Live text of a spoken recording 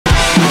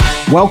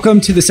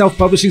Welcome to the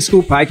Self-Publishing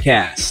School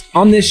podcast.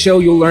 On this show,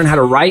 you'll learn how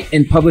to write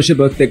and publish a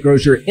book that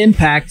grows your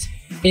impact,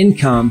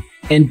 income,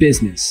 and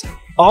business,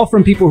 all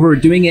from people who are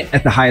doing it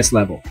at the highest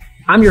level.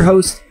 I'm your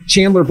host,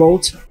 Chandler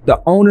Bolt,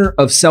 the owner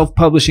of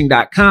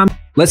selfpublishing.com.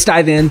 Let's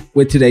dive in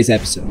with today's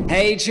episode.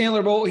 Hey,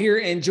 Chandler Bolt here,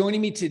 and joining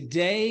me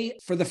today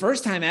for the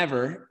first time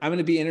ever, I'm going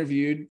to be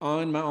interviewed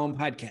on my own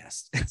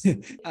podcast,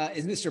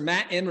 is Mr.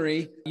 Matt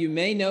Emmorey. You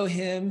may know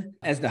him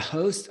as the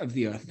host of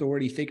the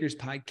Authority Figures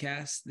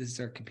podcast. This is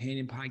our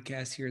companion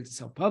podcast here at the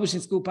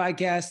Self-Publishing School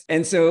podcast.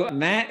 And so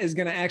Matt is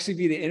going to actually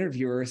be the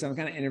interviewer. So I'm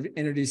kind of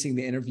introducing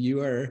the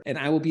interviewer, and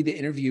I will be the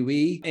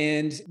interviewee.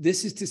 And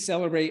this is to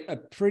celebrate a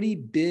pretty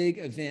big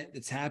event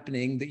that's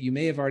happening that you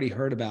may have already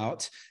heard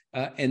about,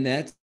 and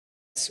that's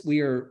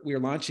we are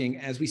launching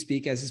as we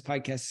speak, as this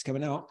podcast is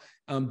coming out,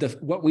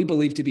 what we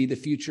believe to be the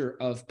future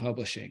of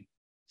publishing.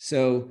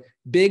 So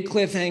big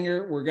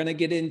cliffhanger. We're going to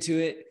get into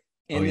it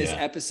in this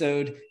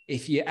episode.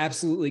 If you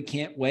absolutely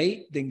can't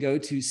wait, then go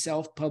to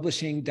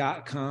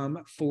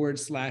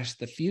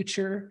selfpublishing.com/the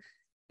future.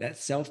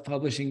 That's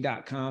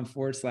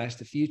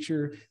selfpublishing.com/the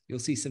future. You'll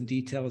see some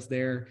details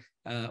there.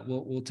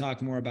 We'll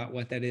talk more about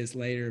what that is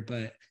later,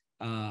 but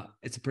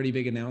it's a pretty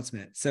big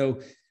announcement.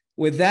 So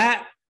with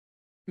that,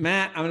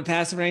 Matt, I'm going to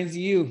pass the reins to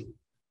you.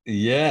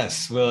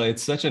 Yes. Well,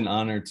 it's such an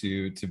honor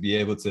to be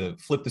able to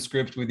flip the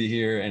script with you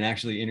here and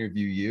actually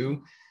interview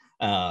you.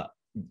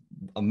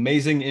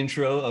 Amazing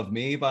intro of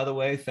me, by the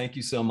way. Thank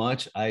you so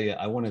much.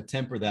 I want to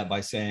temper that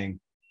by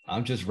saying,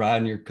 I'm just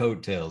riding your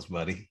coattails,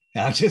 buddy.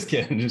 I'm just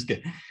kidding.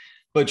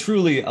 But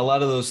truly, a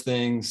lot of those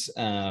things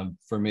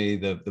for me,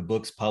 the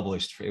books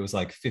published, it was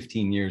like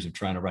 15 years of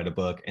trying to write a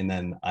book. And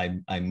then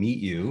I meet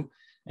you.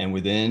 And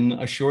within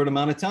a short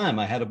amount of time,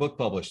 I had a book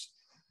published.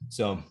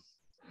 So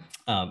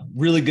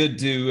really good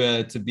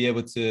to be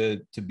able to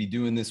be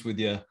doing this with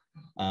you.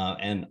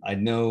 And I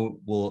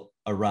know we'll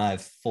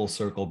arrive full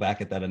circle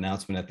back at that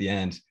announcement at the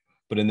end.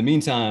 But in the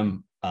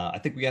meantime, I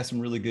think we got some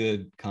really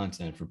good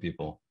content for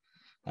people,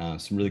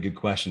 some really good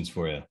questions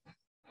for you.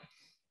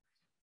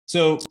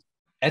 So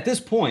at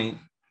this point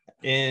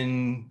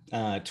in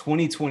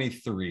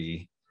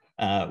 2023,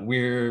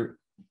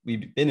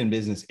 we've been in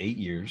business 8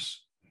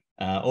 years,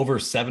 over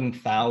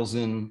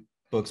 7,000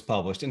 books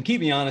published. And keep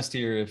me honest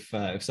here if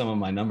some of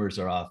my numbers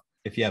are off,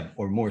 if you have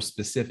or more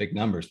specific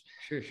numbers.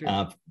 Sure.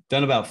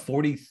 Done about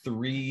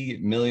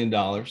 $43 million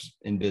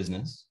in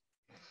business.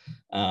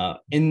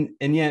 And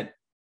yet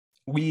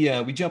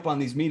we jump on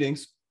these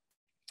meetings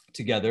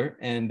together,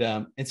 and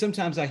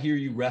sometimes I hear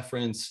you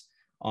reference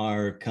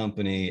our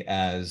company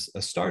as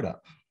a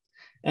startup.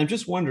 And I'm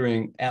just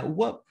wondering, at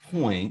what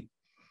point,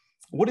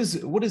 what is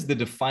the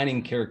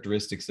defining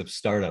characteristics of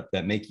startup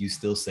that make you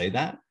still say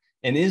that?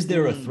 And is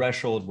there a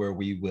threshold where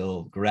we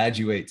will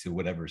graduate to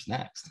whatever's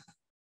next?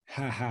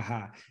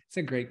 It's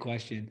a great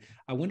question.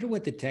 I wonder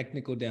what the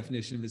technical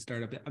definition of a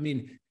startup is. I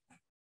mean,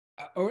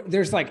 or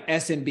there's like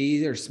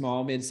SMB or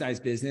small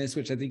mid-sized business,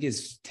 which I think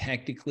is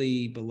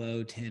technically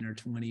below 10 or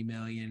 20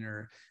 million,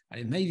 or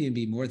it may even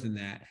be more than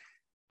that.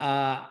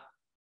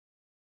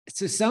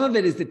 So some of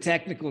it is the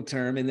technical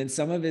term, and then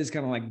some of it is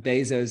kind of like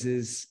Bezos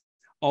is.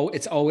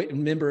 It's always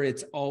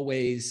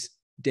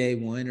day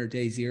one or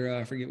day zero.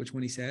 I forget which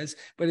one he says,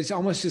 but it's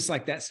almost just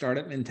like that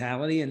startup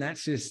mentality. And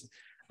that's just,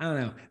 I don't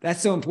know.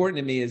 That's so important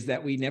to me, is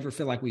that we never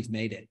feel like we've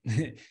made it.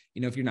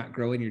 If you're not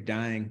growing, you're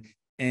dying.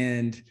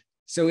 And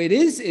so it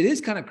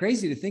is kind of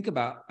crazy to think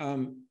about.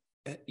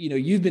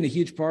 You've been a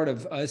huge part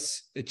of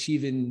us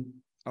achieving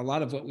a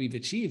lot of what we've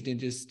achieved, and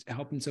just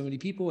helping so many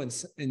people and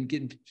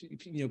getting,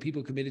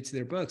 people committed to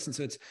their books. And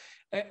so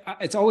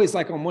it's always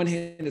like, on one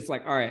hand, it's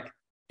like, all right,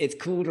 it's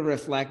cool to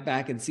reflect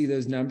back and see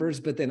those numbers,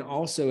 but then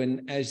also,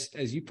 and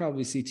as you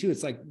probably see too,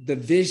 it's like the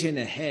vision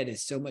ahead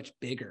is so much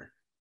bigger,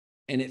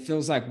 and it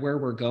feels like where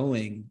we're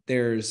going,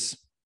 I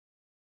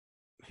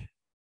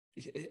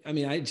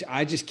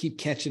just keep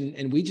catching,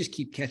 and we just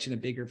keep catching a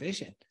bigger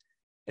vision.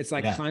 It's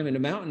like climbing a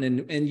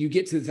mountain, and you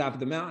get to the top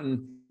of the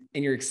mountain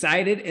and you're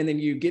excited, and then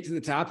you get to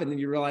the top, and then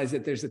you realize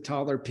that there's a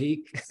taller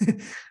peak,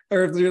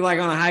 or if you're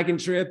like on a hiking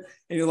trip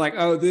and you're like,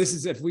 oh,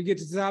 if we get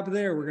to the top of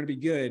there, we're going to be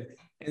good.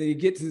 And then you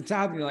get to the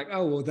top and you're like,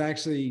 oh, well,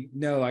 actually,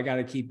 no, I got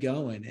to keep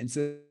going. And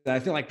so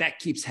I feel like that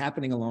keeps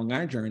happening along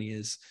our journey,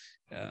 is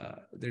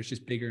there's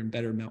just bigger and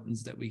better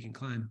mountains that we can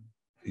climb.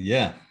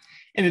 Yeah.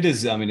 And it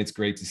is, it's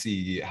great to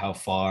see how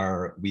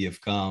far we have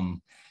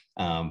come.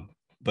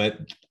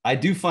 But I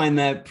do find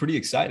that pretty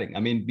exciting.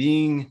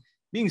 Being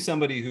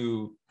somebody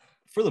who,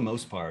 for the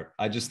most part,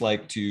 I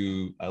like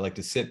to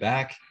sit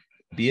back,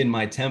 be in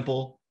my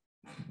temple,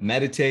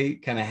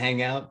 meditate, kind of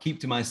hang out, keep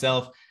to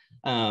myself.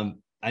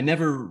 I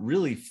never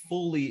really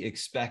fully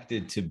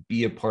expected to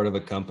be a part of a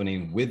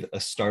company with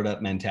a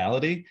startup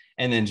mentality,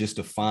 and then just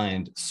to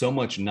find so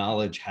much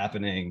knowledge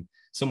happening,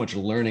 so much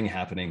learning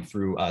happening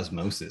through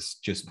osmosis,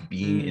 just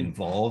being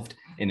involved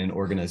in an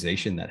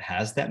organization that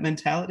has that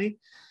mentality.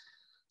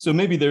 So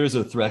maybe there is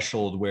a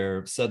threshold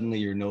where suddenly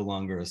you're no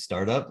longer a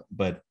startup,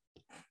 but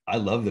I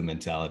love the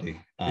mentality.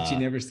 But you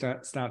never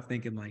stop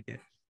thinking like it.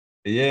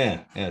 Yeah,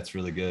 it's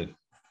really good.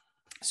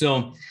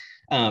 So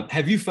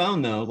Have you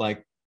found though,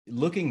 like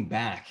looking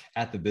back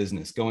at the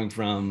business, going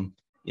from,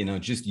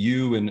 just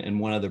you and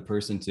one other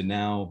person to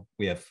now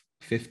we have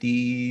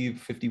 50,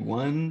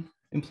 51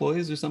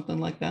 employees or something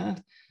like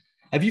that.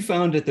 Have you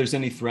found that there's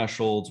any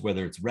thresholds,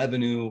 whether it's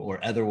revenue or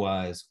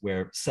otherwise,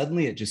 where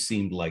suddenly it just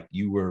seemed like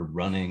you were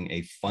running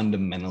a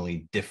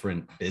fundamentally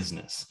different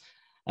business?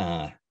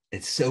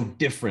 It's so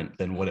different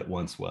than what it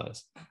once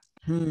was.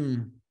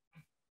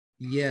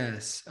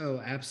 Yes. Oh,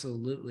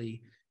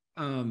 absolutely.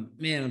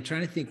 Man, I'm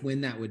trying to think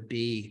when that would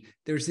be.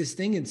 There's this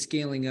thing in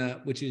Scaling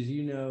Up, which is,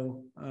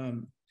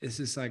 this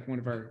is like one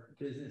of our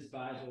business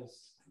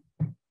Bibles.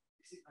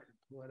 Let's see if I can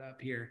pull it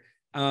up here.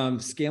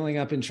 Scaling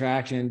Up and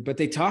Traction, but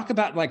they talk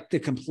about like the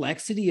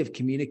complexity of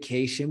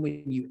communication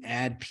when you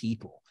add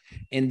people.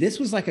 And this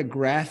was like a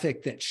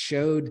graphic that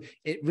showed,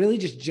 it really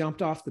just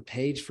jumped off the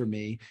page for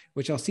me,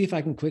 which I'll see if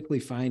I can quickly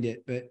find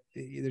it, but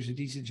there's a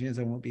decent chance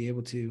I won't be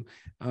able to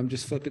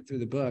just flip it through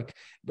the book.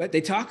 But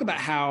they talk about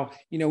how,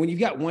 when you've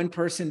got one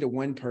person to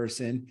one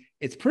person,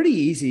 it's pretty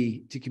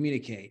easy to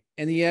communicate.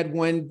 And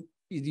then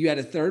you had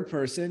a third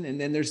person, and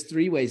then there's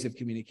 3 ways of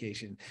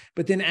communication.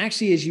 But then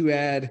actually, as you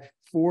add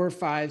 4,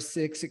 5,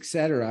 6, et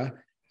cetera,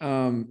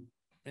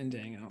 and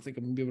dang, I don't think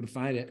I'm gonna be able to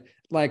find it.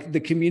 Like the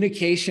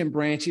communication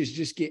branches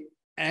just get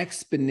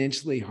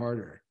exponentially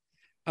harder.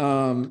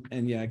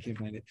 And yeah, I can't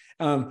find it.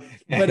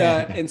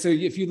 And so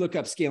if you look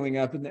up Scaling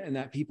Up and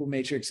that people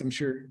matrix, I'm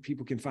sure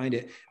people can find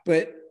it.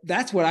 But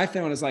that's what I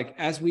found is like,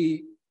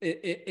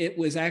 it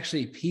was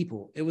actually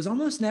people. It was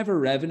almost never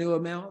revenue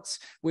amounts,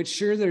 which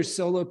sure there's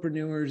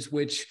solopreneurs,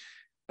 which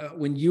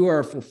when you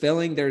are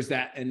fulfilling, there's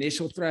that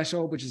initial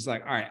threshold, which is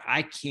like, all right,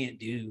 I can't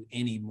do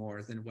any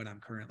more than what I'm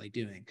currently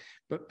doing.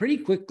 But pretty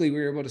quickly, we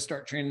were able to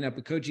start training up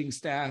a coaching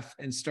staff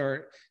and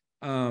start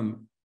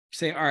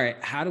say, all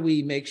right, how do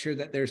we make sure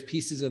that there's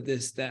pieces of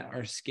this that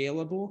are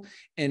scalable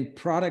and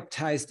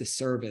productize the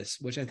service,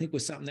 which I think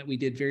was something that we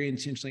did very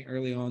intentionally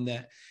early on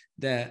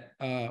that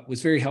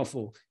was very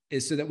helpful,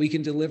 is so that we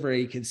can deliver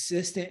a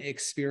consistent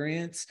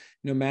experience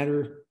no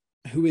matter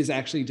who is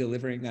actually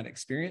delivering that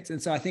experience.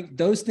 And so I think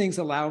those things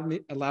allowed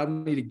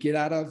me to get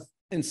out of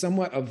and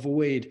somewhat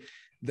avoid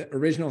the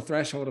original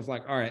threshold of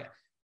like, all right,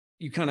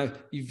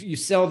 you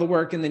sell the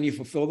work and then you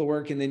fulfill the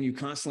work, and then you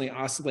constantly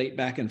oscillate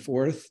back and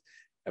forth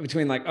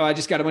between like, oh, I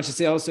just got a bunch of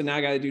sales, so now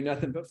I got to do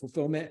nothing but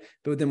fulfillment.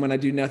 But then when I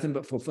do nothing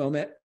but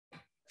fulfillment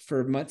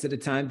for months at a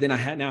time, then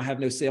I now have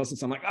no sales. And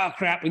so I'm like, oh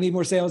crap, we need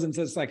more sales. And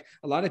so it's like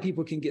a lot of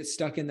people can get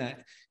stuck in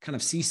that kind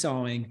of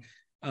seesawing.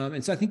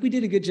 And so I think we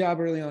did a good job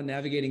early on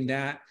navigating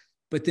that.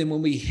 But then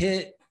when we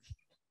hit,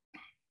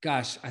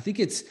 gosh, I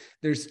think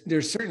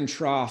there's certain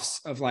troughs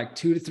of like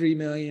 2 to 3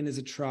 million is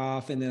a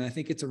trough. And then I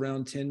think it's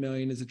around 10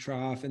 million is a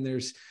trough. And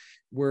there's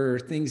where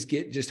things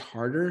get just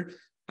harder.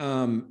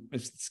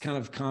 It's kind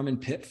of common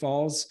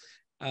pitfalls.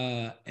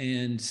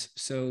 And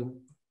so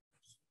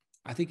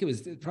I think it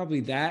was probably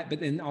that, but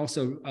then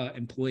also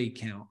employee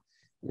count,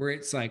 where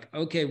it's like,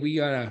 okay,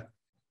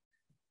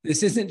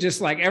 this isn't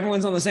just like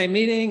everyone's on the same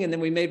meeting and then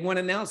we made one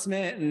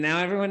announcement and now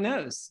everyone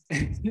knows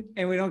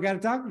and we don't got to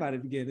talk about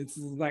it again. It's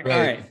like, right.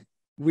 All right,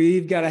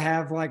 we've got to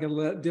have like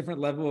a different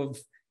level of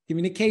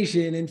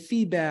communication and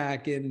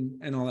feedback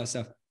and all that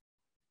stuff.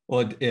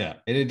 Well, yeah,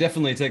 it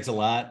definitely takes a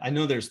lot. I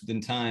know there's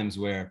been times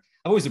where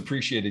I always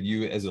appreciated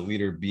you as a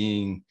leader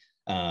being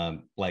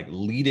like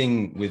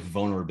leading with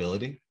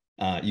vulnerability.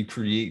 You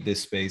create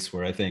this space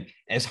where I think,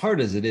 as hard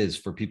as it is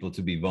for people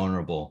to be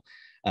vulnerable,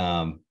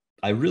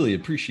 I really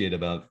appreciate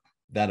about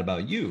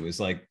you is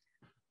like,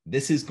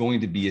 this is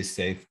going to be a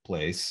safe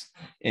place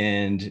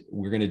and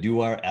we're going to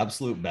do our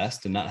absolute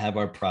best to not have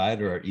our pride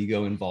or our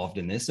ego involved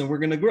in this. And we're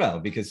going to grow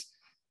because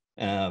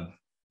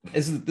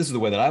this is the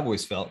way that I've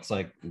always felt. It's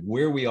like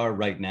where we are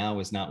right now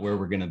is not where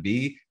we're going to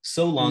be,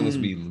 so long as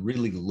we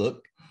really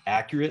look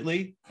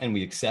accurately and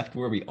we accept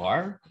where we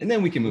are, and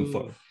then we can move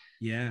forward.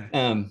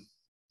 Yeah.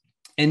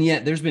 And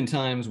yet there's been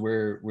times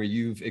where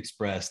you've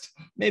expressed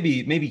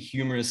maybe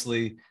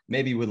humorously,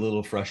 maybe with a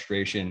little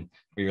frustration,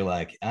 where you're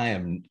like, I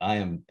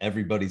am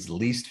everybody's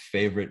least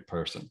favorite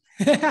person.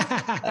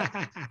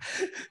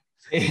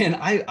 And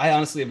I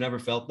honestly have never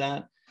felt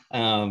that,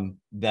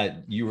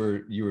 that you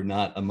were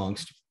not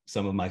amongst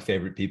some of my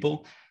favorite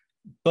people.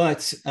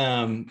 But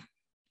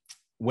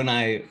when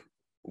I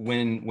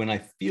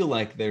feel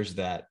like there's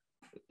that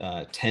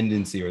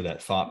tendency or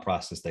that thought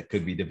process that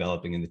could be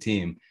developing in the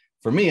team,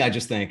 for me, I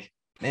just think,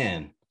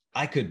 man,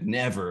 I could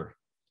never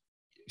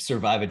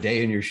survive a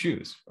day in your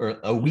shoes or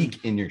a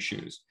week in your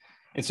shoes.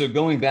 And so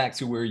going back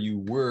to where you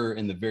were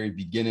in the very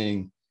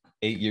beginning,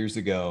 8 years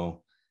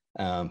ago,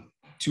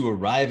 to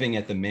arriving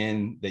at the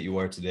man that you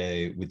are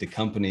today with the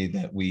company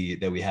that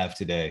we have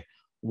today,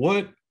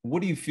 what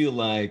do you feel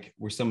like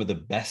were some of the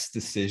best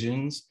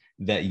decisions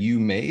that you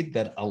made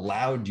that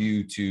allowed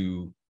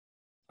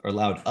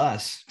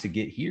us to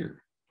get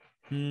here?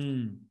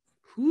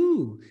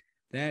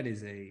 That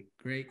is a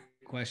great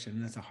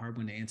question. That's a hard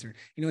one to answer.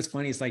 You know, what's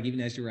funny? It's like,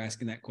 even as you were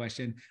asking that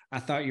question, I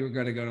thought you were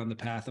going to go down the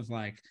path of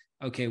like,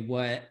 okay,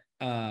 what,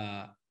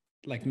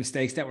 like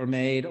mistakes that were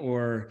made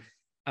or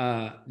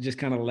just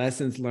kind of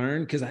lessons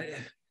learned.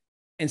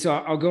 And so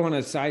I'll go on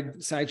a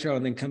side trail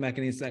and then come back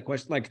and answer that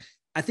question. Like,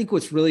 I think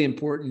what's really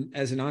important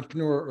as an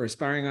entrepreneur or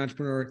aspiring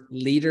entrepreneur,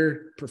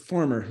 leader,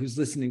 performer who's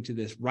listening to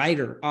this,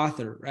 writer,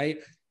 author, right?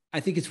 I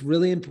think it's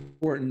really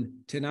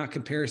important to not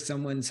compare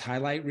someone's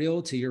highlight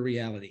reel to your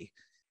reality.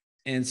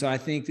 And so I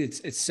think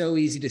it's so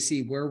easy to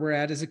see where we're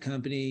at as a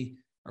company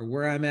or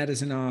where I'm at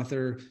as an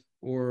author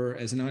or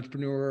as an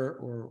entrepreneur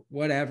or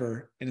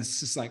whatever. And it's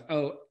just like,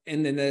 oh,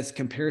 and then this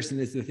comparison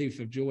is the thief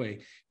of joy,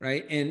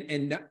 right?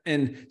 And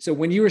so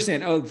when you were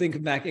saying, oh,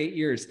 think back 8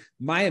 years,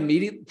 my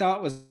immediate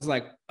thought was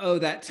like, oh,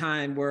 that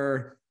time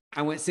where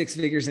I went 6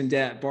 figures in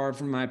debt, borrowed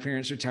from my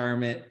parents'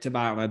 retirement to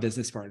buy out my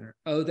business partner.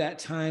 Oh, that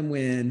time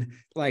when,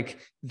 like,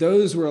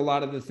 those were a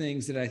lot of the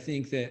things that I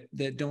think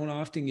that don't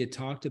often get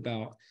talked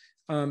about.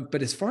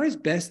 But as far as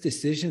best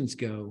decisions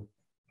go,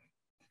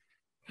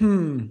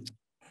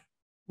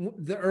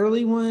 the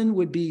early one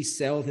would be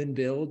sell then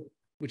build,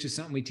 which is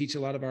something we teach a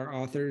lot of our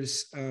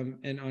authors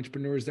and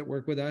entrepreneurs that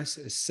work with us.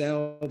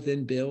 Sell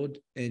then build,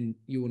 and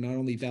you will not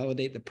only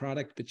validate the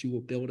product, but you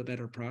will build a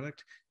better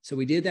product. So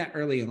we did that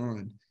early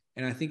on.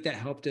 And I think that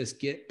helped us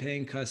get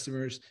paying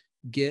customers,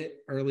 get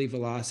early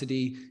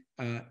velocity,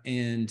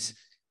 and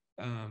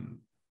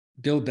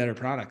build better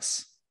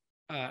products.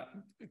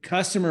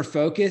 Customer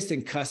focused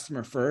and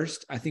customer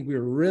first. I think we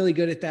were really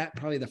good at that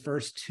probably the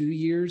first 2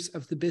 years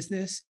of the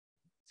business.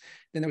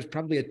 Then there was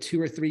probably a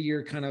 2 or 3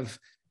 year kind of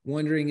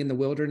wandering in the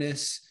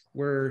wilderness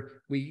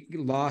where we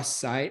lost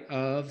sight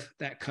of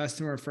that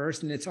customer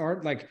first. And it's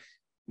hard, like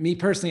me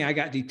personally, I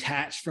got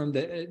detached from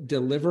the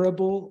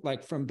deliverable,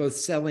 like from both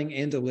selling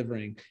and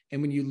delivering.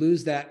 And when you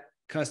lose that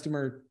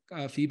customer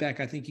feedback,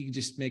 I think you can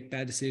just make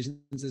bad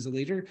decisions as a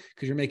leader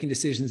because you're making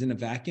decisions in a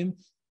vacuum.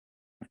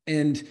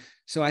 And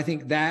so I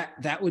think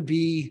that would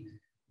be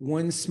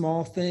one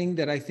small thing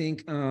that I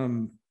think,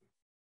 I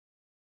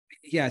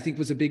think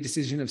was a big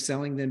decision of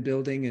selling, then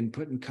building and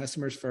putting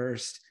customers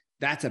first.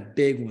 That's a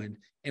big one.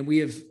 And we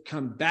have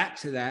come back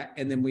to that.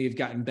 And then we've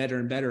gotten better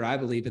and better, I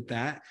believe, at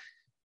that.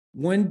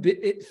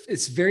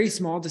 It's very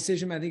small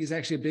decision, but I think it's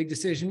actually a big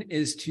decision,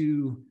 is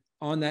to,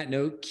 on that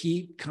note,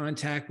 keep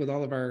contact with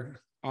all of our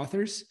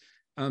authors.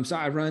 So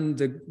I run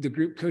the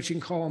group coaching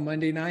call on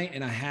Monday night,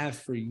 and I have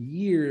for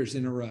years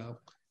in a row,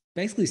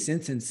 basically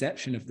since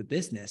inception of the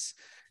business.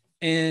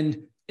 And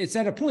it's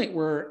at a point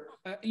where,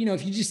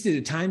 if you just did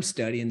a time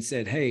study and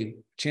said, hey,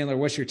 Chandler,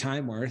 what's your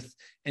time worth?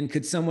 And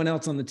could someone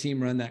else on the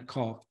team run that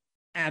call?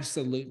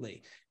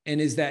 Absolutely. And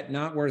is that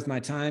not worth my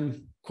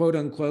time, quote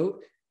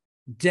unquote?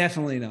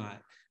 Definitely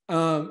not.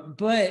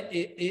 But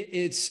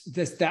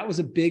that was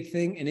a big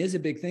thing and is a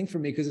big thing for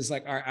me, because it's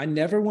like, all right, I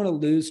never want to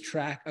lose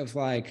track of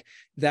like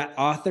that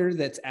author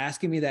that's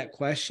asking me that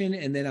question.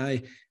 And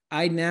then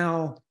I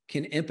now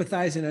can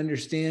empathize and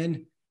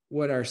understand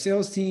what our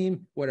sales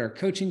team, what our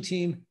coaching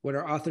team, what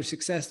our author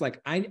success,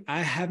 like I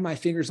have my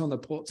fingers on the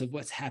pulse of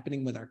what's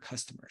happening with our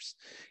customers.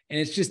 And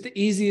it's just the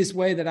easiest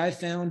way that I've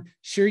found.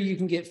 Sure, you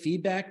can get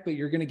feedback, but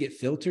you're going to get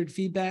filtered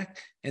feedback.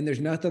 And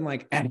there's nothing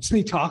like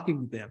actually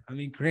talking to them. I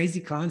mean, crazy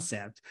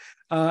concept,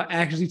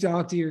 actually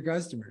talk to your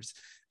customers.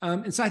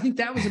 And so I think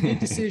that was a big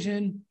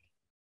decision.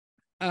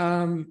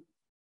 Being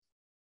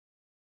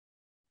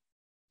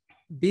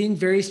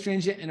very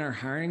stringent in our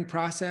hiring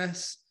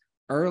process.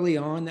 Early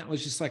on, that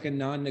was just like a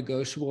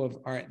non-negotiable of,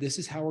 all right, this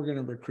is how we're going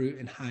to recruit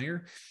and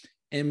hire.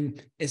 And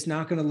it's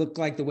not going to look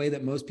like the way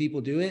that most people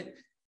do it.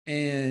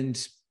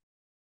 And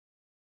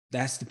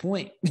that's the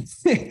point,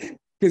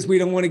 because we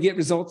don't want to get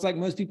results like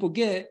most people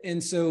get.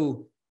 And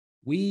so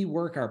we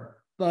work our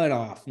butt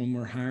off when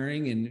we're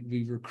hiring, and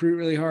we recruit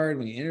really hard.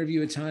 We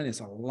interview a ton. It's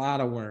a lot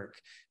of work,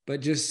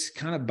 but just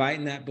kind of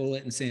biting that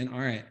bullet and saying,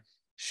 all right,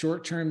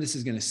 short term, this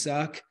is going to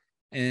suck.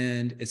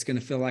 And it's going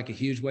to feel like a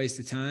huge waste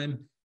of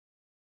time,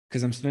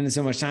 because I'm spending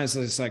so much time.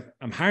 So it's like,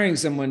 I'm hiring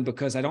someone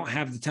because I don't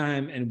have the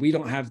time, and we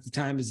don't have the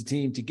time as a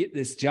team to get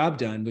this job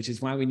done, which is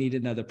why we need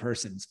another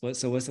person.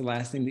 So what's the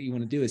last thing that you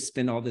want to do is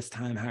spend all this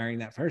time hiring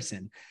that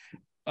person.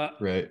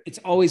 Right. It's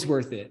always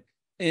worth it.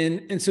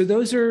 And so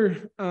those are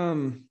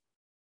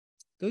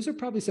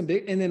probably some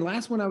big, and then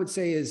last one I would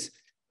say is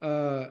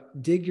I'll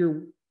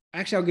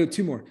go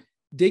 2 more.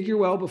 Dig your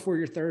well before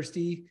you're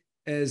thirsty,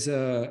 as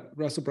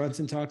Russell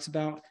Brunson talks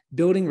about,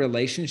 building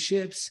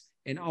relationships.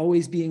 And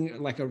always being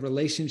like a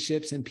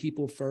relationships and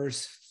people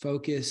first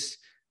focused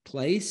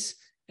place.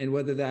 And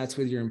whether that's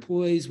with your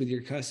employees, with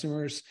your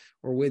customers,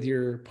 or with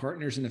your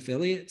partners and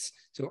affiliates.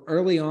 So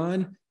early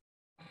on,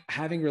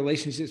 having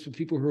relationships with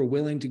people who are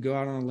willing to go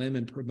out on a limb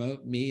and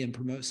promote me and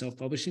promote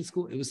self-publishing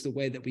school. It was the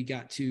way that we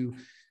got to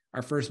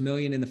our first $1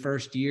 million in the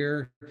first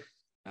year.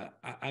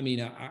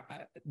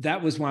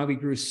 That was why we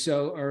grew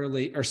so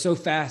early, or so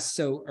fast,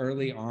 so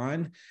early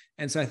on.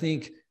 And so I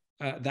think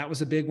that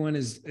was a big one,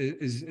 is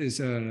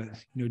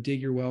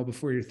dig your well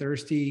before you're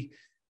thirsty.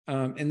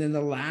 And then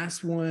the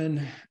last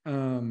one,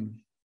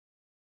 and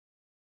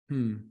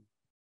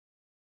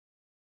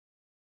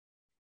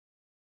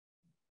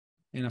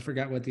I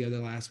forgot what the other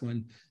last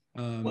one.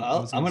 I'm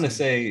going to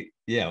say,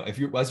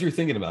 as you're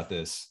thinking about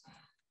this,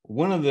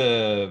 one of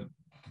the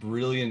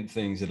brilliant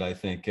things that I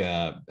think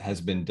has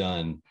been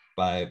done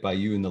by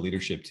you and the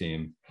leadership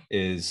team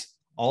is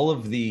all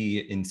of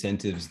the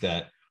incentives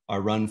that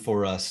are run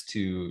for us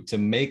to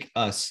make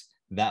us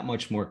that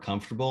much more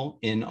comfortable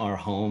in our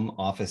home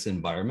office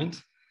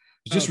environment.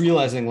 Just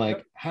realizing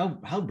like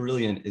how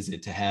brilliant is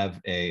it to have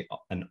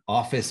an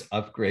office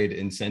upgrade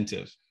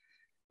incentive.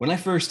 When I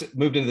first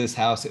moved into this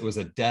house, it was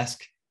a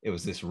desk. It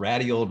was this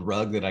ratty old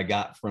rug that I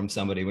got from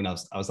somebody when I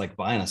was like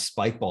buying a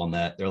spike ball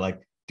net. They're like,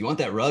 "Do you want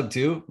that rug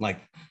too?" I'm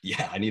like,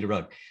 yeah, I need a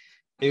rug.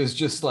 It was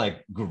just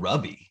like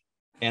grubby.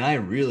 And I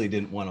really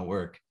didn't want to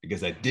work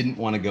because I didn't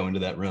want to go into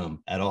that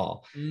room at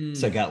all.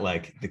 So I got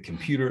like the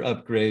computer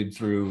upgrade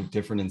through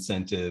different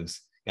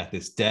incentives, got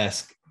this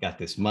desk, got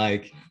this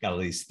mic, got all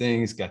these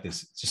things, got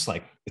this, just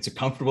like, it's a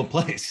comfortable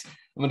place.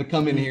 I'm going to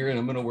come in here and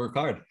I'm going to work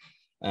hard.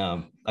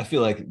 I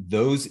feel like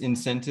those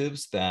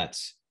incentives that,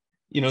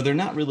 they're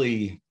not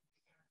really,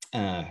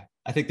 I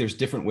think there's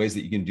different ways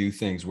that you can do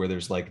things where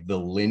there's like the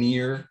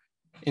linear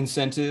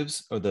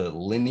incentives or the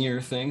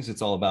linear things.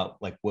 It's all about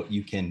like what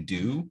you can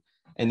do.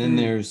 And then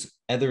there's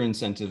other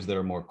incentives that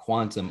are more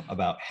quantum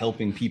about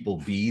helping people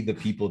be the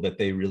people that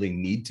they really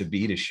need to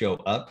be to show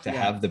up, to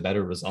have the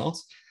better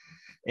results.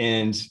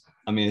 And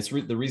I mean, it's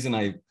the reason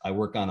I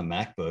work on a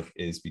MacBook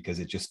is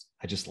because I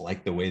just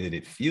like the way that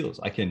it feels.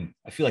 I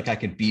feel like I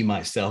can be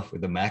myself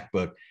with a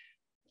MacBook.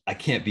 I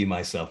can't be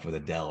myself with a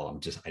Dell.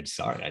 I'm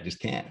sorry. I just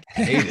can't.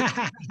 I hate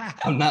it.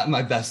 I'm not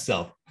my best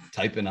self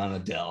typing on a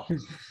Dell.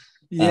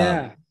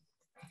 Yeah.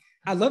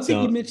 I love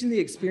that you mentioned the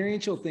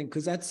experiential thing,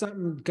 because that's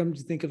something, come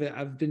to think of it,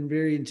 I've been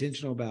very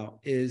intentional about.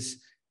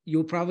 Is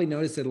you'll probably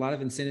notice that a lot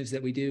of incentives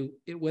that we do,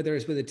 whether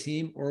it's with a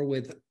team or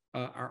with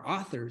our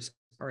authors,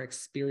 are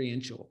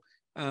experiential,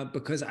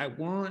 because I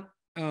want,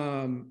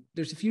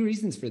 there's a few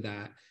reasons for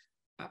that.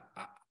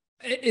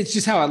 It's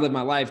just how I live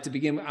my life to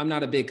begin with. I'm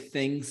not a big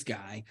things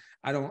guy.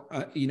 I don't,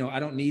 I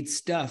don't need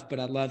stuff, but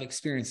I love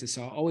experiences.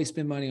 So I'll always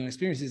spend money on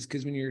experiences,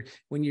 because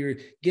when you're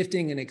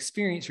gifting an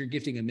experience, you're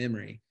gifting a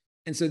memory.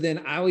 And so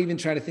then I'll even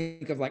try to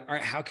think of like, all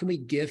right, how can we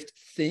gift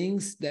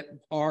things that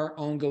are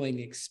ongoing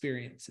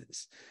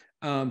experiences?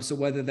 So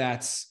whether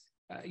that's,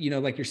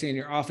 like you're saying,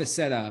 your office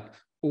setup,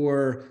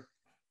 or,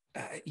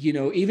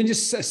 even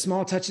just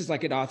small touches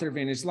like at Author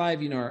Advantage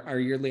Live, our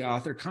yearly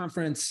author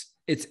conference,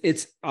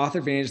 it's Author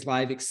Advantage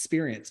Live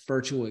experience,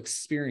 virtual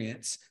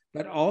experience,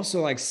 but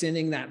also like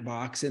sending that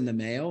box in the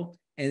mail.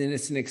 And then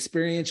it's an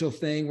experiential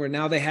thing where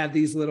now they have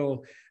these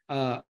little,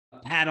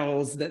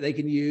 paddles that they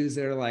can use.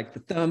 They're like the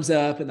thumbs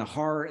up and the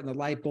heart and the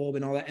light bulb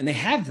and all that. And they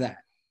have that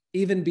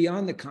even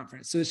beyond the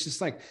conference. So it's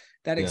just like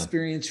that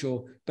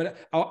experiential, but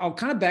I'll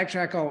kind of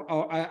backtrack.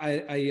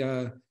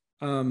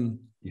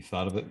 You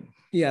thought of it?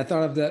 Yeah. I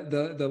thought of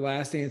the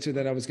last answer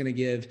that I was going to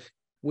give,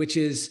 which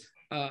is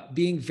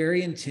being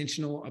very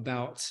intentional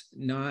about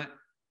not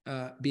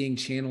being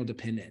channel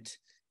dependent.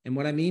 And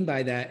what I mean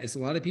by that is a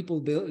lot of people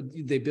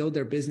build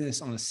their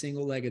business on a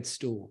single-legged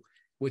stool,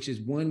 which is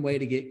one way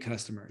to get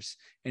customers.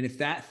 And if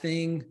that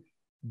thing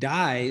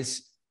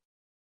dies,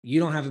 you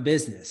don't have a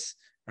business,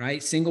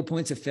 right? Single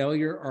points of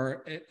failure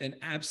are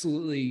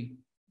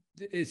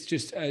it's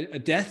just a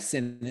death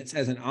sentence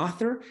as an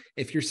author.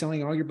 If you're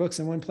selling all your books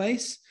in one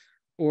place,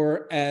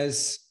 or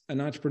as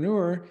an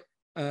entrepreneur,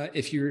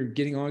 if you're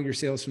getting all your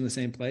sales from the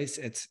same place,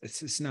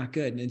 it's not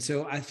good. And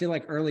so I feel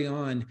like early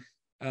on,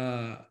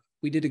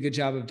 we did a good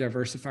job of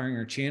diversifying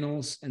our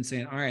channels and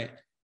saying, all right,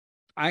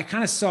 I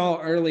kind of saw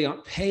early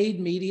on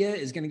paid media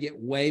is going to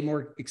get way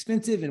more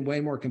expensive and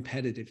way more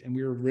competitive. And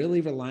we were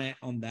really reliant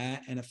on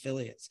that and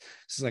affiliates.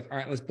 So it's like, all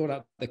right, let's build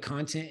out the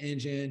content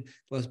engine.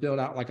 Let's build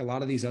out like a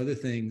lot of these other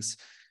things.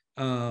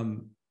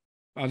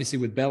 Obviously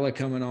with Bella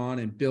coming on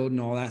and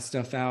building all that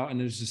stuff out. And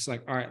it was just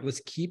like, all right,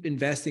 let's keep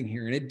investing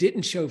here. And it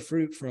didn't show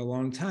fruit for a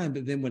long time,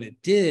 but then when it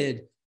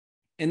did,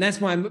 and that's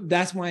why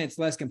it's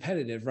less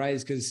competitive, right?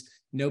 Is because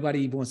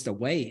nobody wants to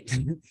wait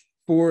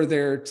for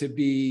there to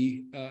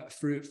be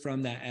fruit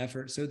from that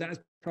effort. So that's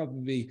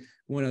probably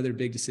one other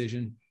big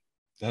decision.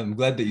 I'm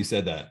glad that you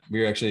said that.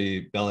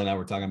 Bella and I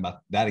were talking about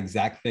that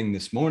exact thing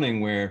this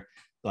morning, where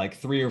like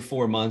 3 or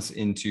 4 months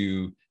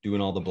into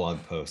doing all the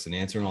blog posts and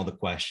answering all the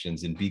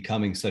questions and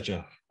becoming such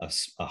a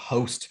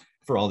host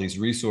for all these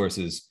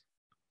resources,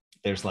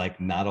 there's like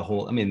not a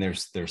whole, I mean,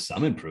 there's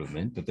some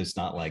improvement, but it's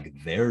not like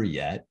there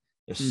yet.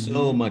 There's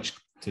so much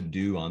to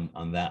do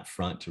on that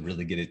front to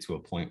really get it to a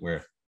point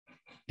where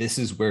this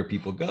is where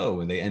people go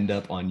and they end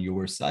up on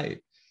your site.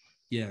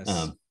 Yes.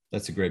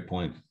 That's a great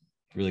point.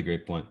 Really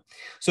great point.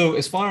 So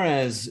as far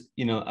as,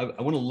 I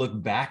want to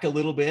look back a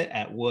little bit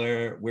at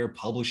where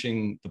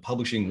the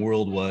publishing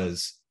world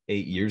was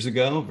 8 years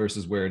ago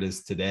versus where it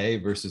is today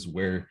versus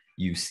where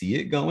you see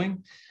it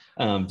going.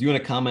 Do you want to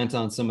comment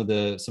on some of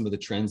the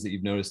trends that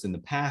you've noticed in the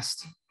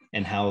past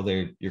and how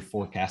you're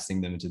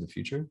forecasting them into the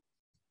future?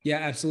 Yeah,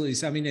 absolutely.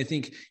 So, I mean, I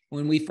think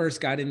when we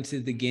first got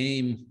into the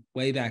game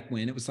way back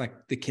when, it was like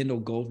the Kindle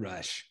gold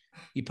rush.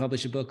 You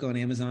publish a book on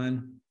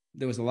Amazon.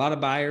 There was a lot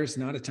of buyers,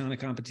 not a ton of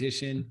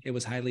competition. It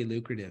was highly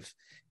lucrative.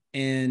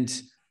 And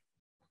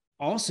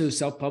also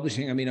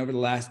self-publishing, I mean, over the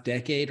last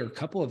decade or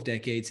couple of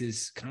decades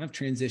is kind of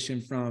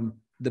transitioned from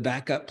the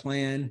backup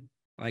plan,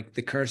 like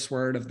the curse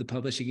word of the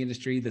publishing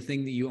industry, the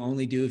thing that you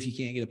only do if you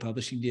can't get a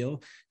publishing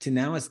deal, to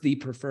now it's the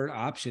preferred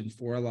option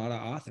for a lot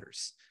of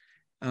authors.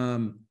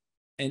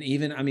 And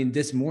even, I mean,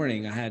 this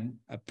morning I had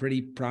a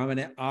pretty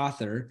prominent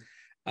author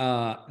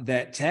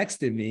that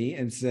texted me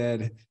and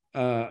said,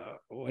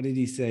 what did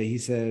he say? He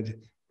said,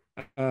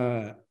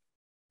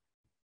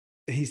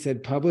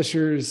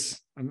 publishers,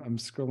 I'm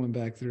scrolling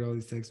back through all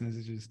these text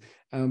messages,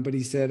 but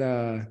he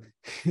said,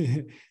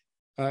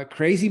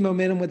 crazy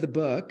momentum with the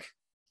book,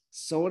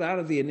 sold out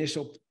of the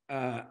initial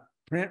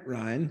print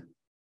run,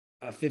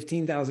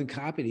 15,000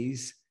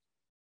 copies.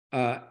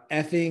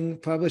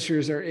 Effing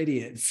publishers are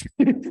idiots.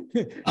 And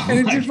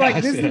it's just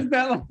like, this is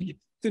about like,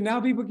 so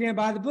now people can't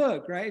buy the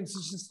book, right? And so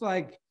it's just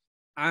like,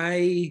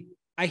 I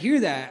hear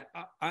that,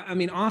 I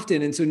mean,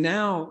 often. And so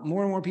now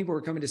more and more people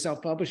are coming to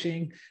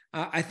self-publishing.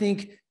 I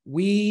think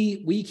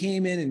we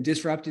came in and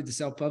disrupted the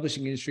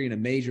self-publishing industry in a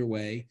major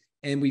way.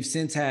 And we've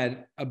since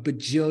had a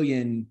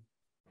bajillion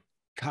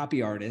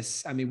copy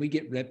artists. I mean, we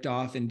get ripped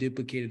off and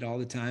duplicated all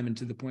the time, and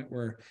to the point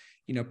where,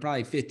 you know,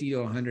 probably 50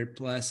 to 100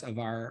 plus of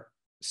our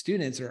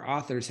students or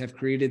authors have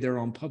created their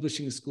own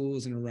publishing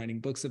schools and are writing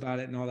books about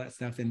it and all that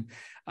stuff. And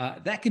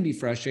that can be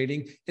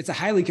frustrating. It's a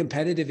highly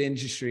competitive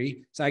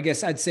industry. So I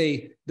guess I'd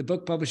say the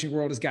book publishing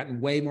world has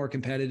gotten way more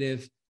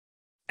competitive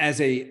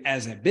as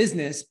a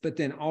business, but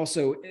then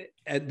also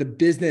at the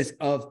business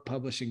of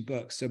publishing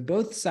books. So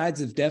both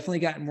sides have definitely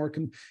gotten more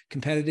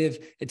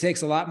competitive. It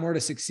takes a lot more to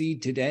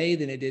succeed today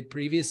than it did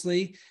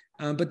previously.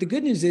 But the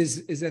good news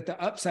is that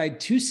the upside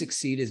to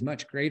succeed is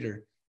much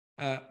greater.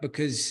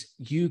 Because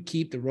you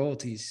keep the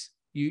royalties.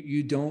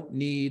 You don't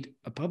need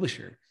a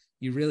publisher.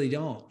 You really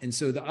don't. And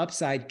so the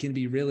upside can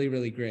be really,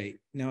 really great.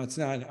 Now, it's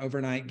not an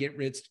overnight get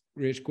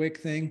rich quick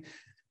thing,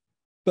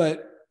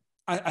 but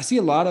I see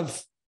a lot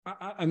of,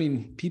 I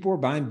mean, people are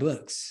buying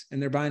books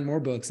and they're buying more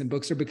books, and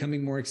books are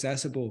becoming more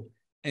accessible,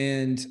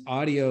 and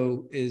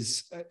audio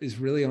is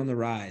really on the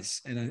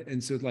rise.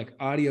 And so like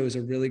audio is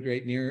a really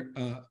great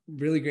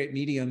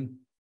medium,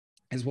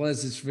 as well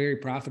as it's very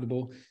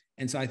profitable.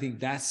 And so I think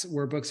that's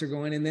where books are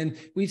going. And then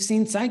we've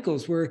seen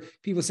cycles where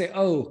people say,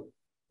 oh,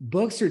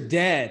 books are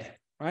dead,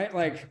 right?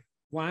 Like,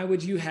 why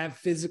would you have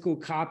physical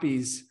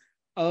copies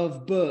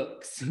of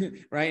books,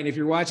 right? And if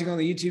you're watching on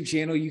the YouTube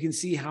channel, you can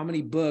see how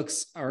many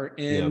books are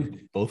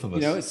in, both of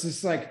us. You know, it's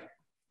just like,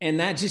 and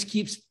that just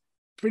keeps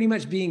pretty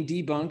much being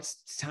debunked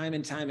time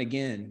and time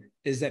again,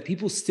 is that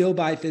people still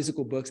buy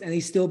physical books, and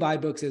they still buy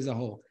books as a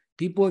whole.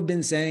 People have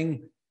been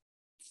saying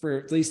for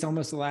at least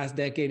almost the last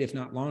decade, if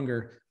not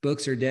longer,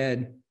 books are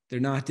dead. They're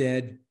not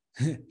dead.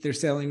 They're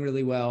selling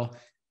really well.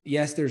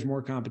 Yes, there's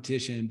more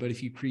competition, but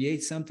if you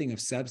create something of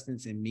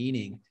substance and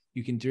meaning,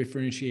 you can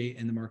differentiate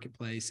in the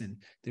marketplace, and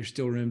there's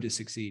still room to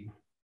succeed.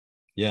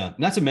 Yeah.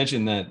 Not to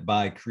mention that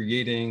by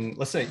creating,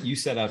 let's say you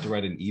set out to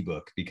write an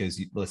ebook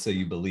because let's say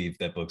you believe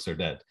that books are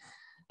dead.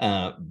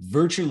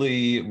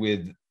 Virtually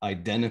with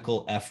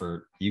identical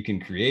effort, you can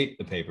create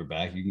a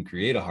paperback, you can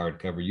create a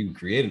hardcover, you can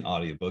create an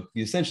audiobook.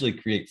 You essentially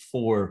create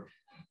 4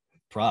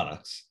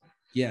 products.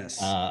 Yes.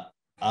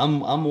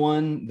 I'm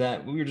one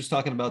that we were just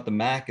talking about the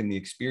Mac and the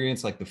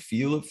experience, like the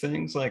feel of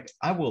things. Like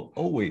I will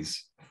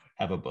always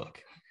have a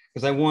book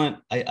because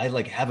I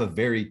like have a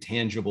very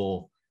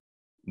tangible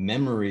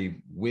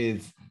memory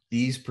with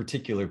these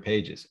particular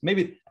pages.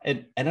 Maybe,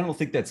 and I don't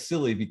think that's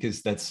silly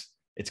because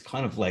it's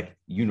kind of like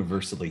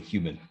universally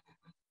human.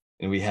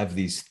 And we have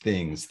these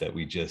things that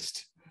we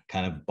just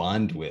kind of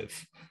bond with.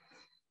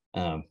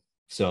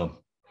 So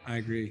I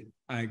agree.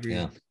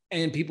 Yeah.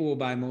 And people will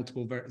buy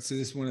multiple. So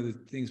this is one of the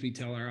things we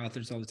tell our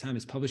authors all the time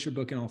is publish your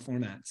book in all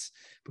formats,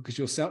 because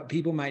you'll sell.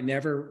 People might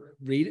never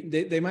read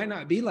it. They might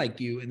not be like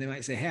you, and they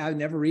might say, hey, I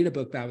never read a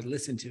book, but I would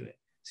listen to it.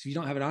 So if you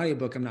don't have an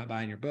audiobook, I'm not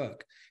buying your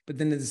book. But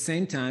then at the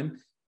same time,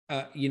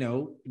 you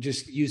know,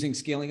 just using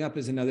scaling up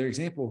as another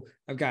example,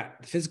 I've got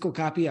the physical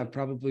copy. I've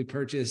probably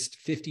purchased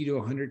 50 to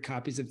 100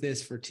 copies of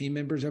this for team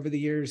members over the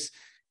years.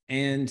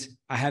 And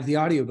I have the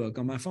audiobook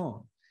on my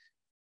phone,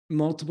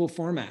 multiple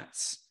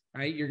formats.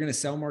 Right? You're going to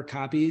sell more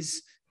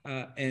copies,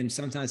 and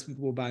sometimes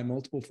people will buy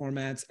multiple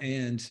formats,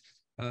 and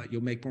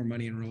you'll make more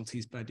money in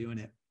royalties by doing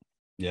it.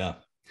 Yeah.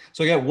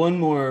 So I got one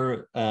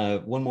more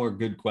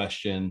good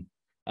question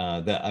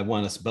that I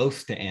want us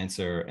both to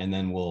answer, and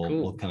then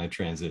we'll kind of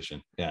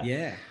transition. Yeah.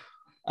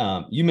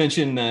 Yeah. You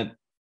mentioned that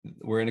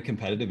we're in a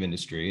competitive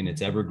industry and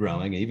it's ever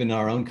growing. Even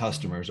our own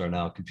customers are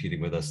now competing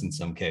with us in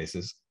some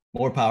cases.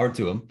 More power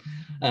to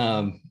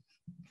them.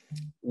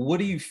 What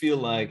do you feel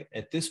like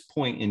at this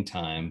point in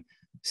time,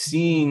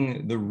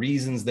 seeing the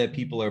reasons that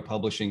people are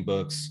publishing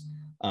books,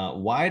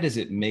 why does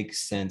it make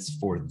sense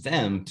for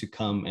them to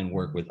come and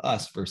work with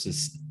us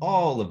versus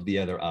all of the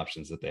other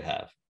options that they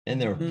have?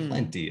 And there are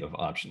plenty of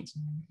options.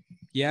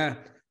 Yeah,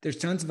 there's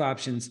tons of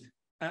options.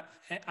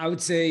 I would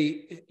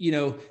say, you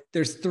know,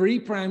 there's 3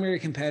 primary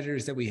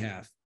competitors that we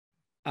have.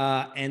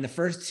 And the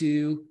first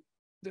 2,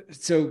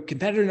 so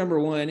competitor number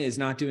 1 is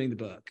not doing the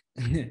book.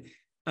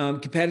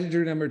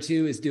 Competitor number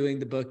 2 is doing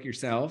the book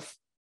yourself.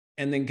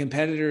 And then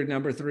competitor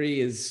number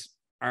 3 is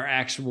our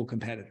actual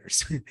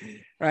competitors,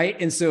 right?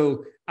 And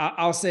so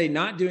I'll say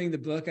not doing the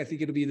book, I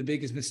think it'll be the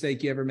biggest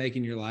mistake you ever make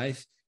in your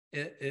life.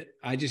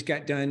 I just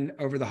got done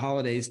over the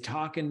holidays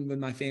talking with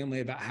my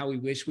family about how we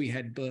wish we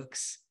had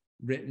books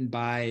written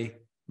by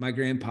my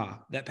grandpa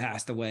that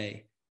passed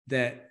away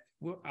that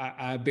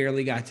I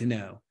barely got to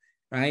know,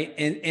 right?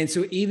 And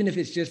so even if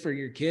it's just for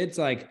your kids,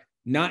 like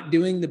not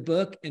doing the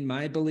book, in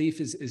my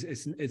belief,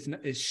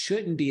 it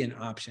shouldn't be an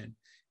option.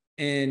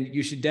 And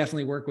you should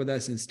definitely work with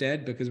us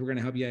instead, because we're going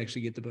to help you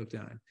actually get the book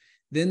done.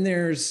 Then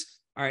there's,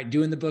 all right,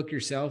 doing the book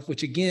yourself,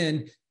 which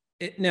again,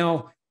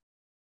 now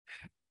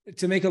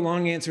to make a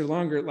long answer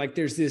longer, like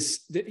there's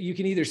this, you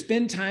can either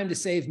spend time to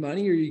save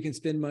money or you can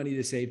spend money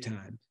to save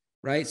time,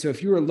 right? So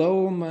if you are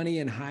low on money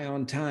and high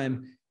on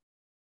time,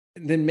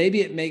 then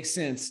maybe it makes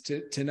sense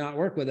to not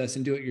work with us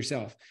and do it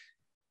yourself.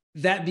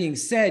 That being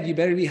said, you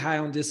better be high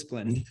on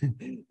discipline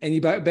and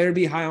you better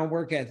be high on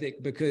work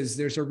ethic, because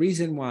there's a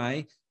reason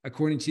why,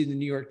 according to the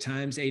New York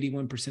Times,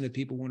 81% of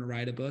people want to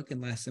write a book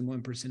and less than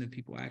 1% of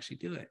people actually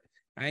do it,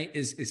 right?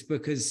 It's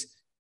because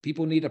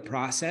people need a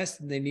process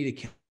and they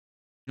need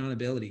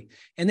accountability.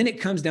 And then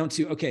it comes down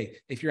to, okay,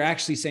 if you're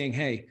actually saying,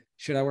 hey,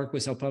 should I work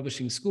with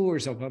self-publishing school or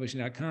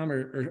selfpublishing.com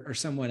or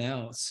someone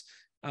else?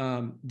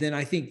 Then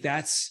I think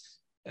that's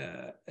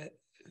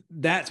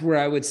where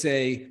I would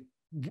say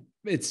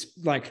it's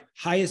like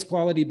highest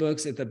quality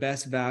books at the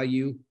best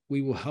value.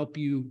 We will help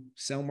you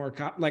sell more.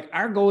 Like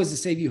our goal is to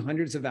save you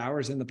hundreds of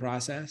hours in the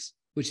process,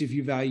 which if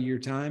you value your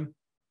time,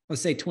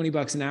 let's say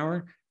 $20 an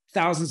hour,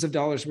 thousands of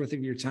dollars worth of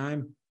your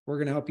time, we're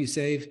going to help you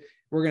save.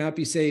 We're going to help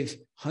you save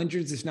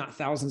hundreds, if not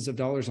thousands of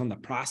dollars on the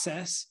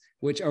process,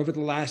 which over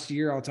the last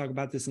year, I'll talk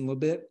about this in a little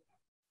bit.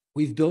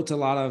 We've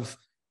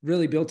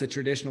really built a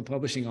traditional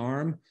publishing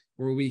arm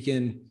where we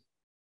can,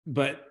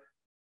 but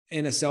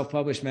in a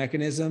self-published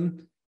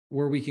mechanism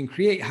where we can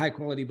create high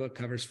quality book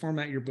covers,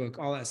 format your book,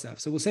 all that stuff.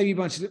 So we'll save you a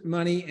bunch of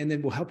money and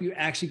then we'll help you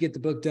actually get the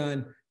book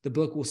done. The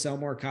book will sell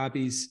more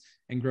copies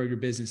and grow your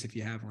business if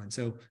you have one.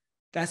 So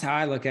that's how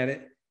I look at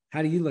it.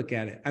 How do you look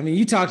at it? I mean,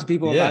 you talk to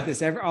people about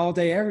this all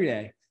day, every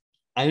day.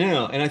 I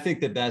know. And I think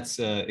that's,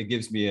 it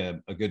gives me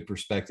a good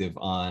perspective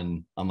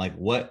on like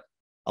what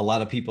a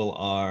lot of people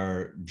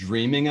are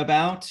dreaming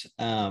about,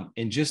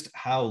 and just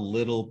how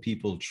little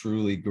people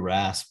truly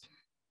grasp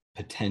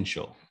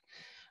potential.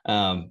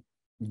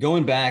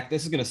 Going back,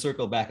 this is going to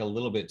circle back a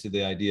little bit to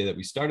the idea that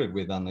we started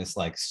with on this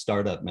like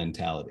startup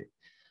mentality.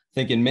 I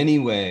think in many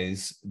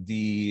ways,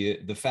 the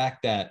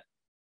fact that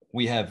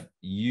we have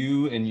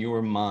you and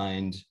your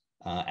mind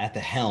at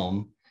the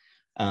helm,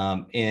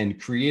 and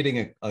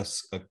creating a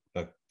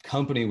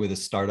company with a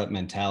startup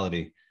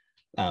mentality,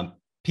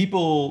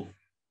 people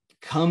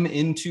come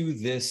into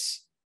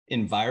this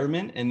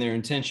environment and their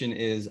intention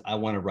is, I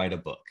want to write a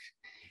book.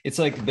 It's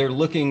like they're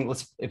looking,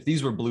 if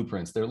these were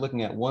blueprints, they're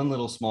looking at one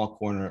little small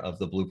corner of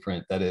the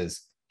blueprint that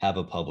is have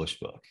a published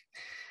book.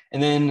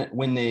 And then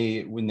when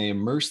they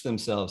immerse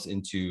themselves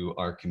into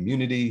our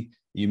community,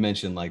 you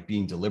mentioned like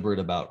being deliberate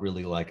about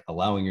really like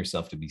allowing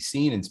yourself to be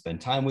seen and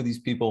spend time with these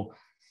people,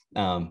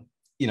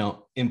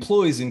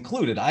 employees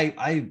included.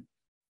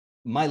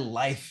 My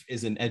life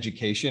is an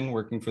education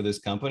working for this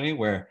company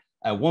where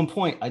at one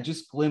point I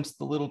just glimpsed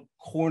the little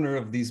corner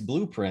of these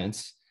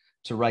blueprints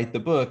to write the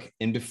book.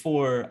 And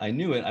before I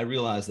knew it, I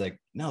realized like,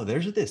 no,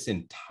 there's this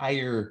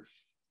entire,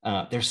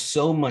 there's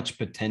so much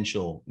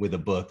potential with a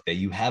book that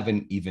you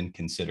haven't even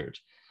considered.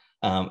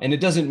 And it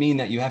doesn't mean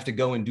that you have to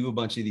go and do a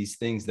bunch of these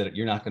things that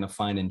you're not going to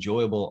find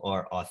enjoyable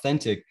or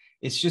authentic.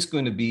 It's just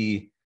going to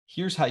be,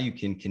 here's how you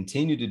can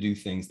continue to do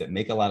things that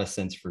make a lot of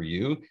sense for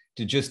you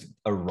to just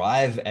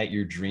arrive at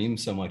your dream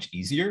so much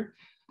easier.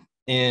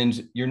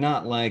 And you're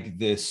not like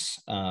this,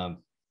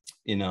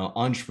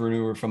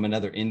 entrepreneur from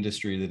another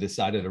industry that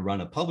decided to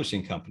run a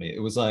publishing company.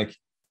 It was like,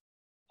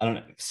 I don't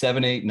know,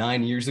 7, 8,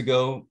 9 years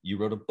ago, you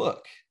wrote a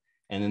book,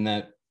 and then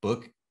that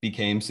book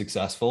became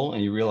successful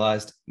and you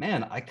realized,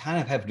 man, I kind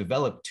of have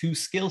developed 2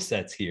 skill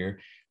sets here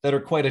that are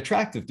quite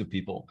attractive to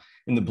people.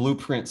 And the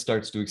blueprint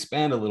starts to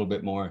expand a little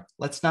bit more.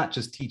 Let's not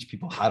just teach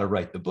people how to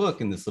write the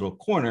book in this little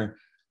corner.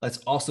 Let's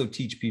also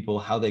teach people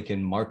how they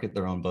can market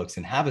their own books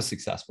and have a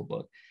successful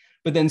book.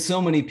 But then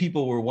so many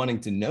people were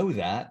wanting to know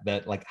that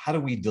like, how do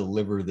we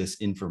deliver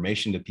this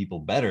information to people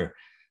better?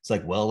 It's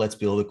like, well, let's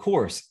build a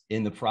course.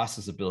 In the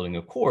process of building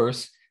a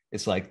course,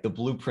 it's like the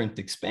blueprint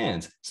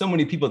expands. So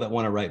many people that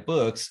want to write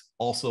books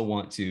also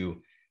want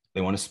to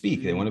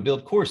speak, they want to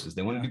build courses,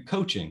 they want to do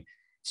coaching.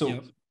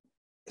 So,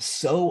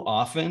 so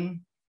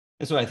often,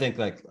 that's what I think,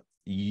 like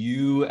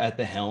you at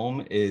the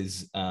helm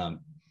is,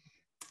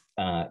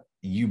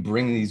 you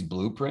bring these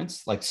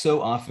blueprints. Like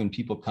so often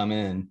people come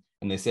in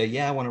and they say,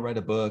 yeah, I want to write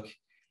a book.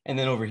 And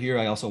then over here,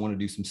 I also want to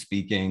do some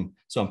speaking.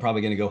 So I'm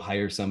probably going to go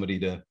hire somebody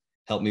to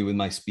help me with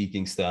my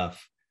speaking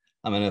stuff.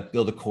 I'm going to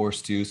build a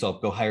course too. So I'll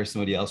go hire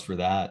somebody else for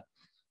that.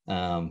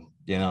 I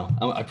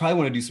probably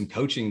want to do some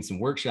coaching and some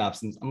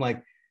workshops. And I'm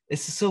like,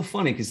 this is so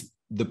funny because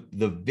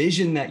the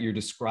vision that you're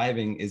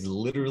describing is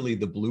literally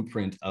the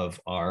blueprint of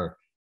our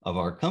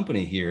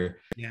company here.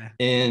 Yeah.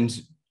 And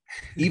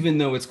even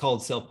though it's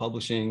called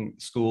self-publishing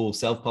school,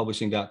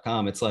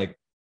 selfpublishing.com, it's like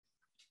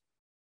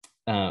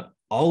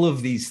all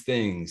of these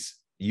things,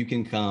 you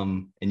can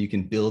come and you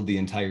can build the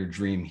entire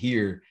dream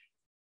here.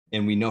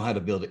 And we know how to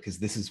build it because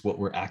this is what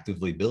we're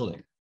actively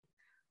building.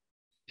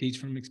 Teach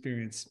from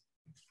experience.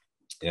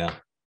 Yeah.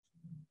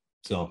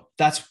 So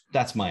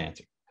that's my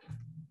answer.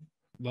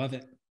 Love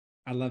it.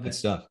 I love Good it.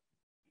 stuff.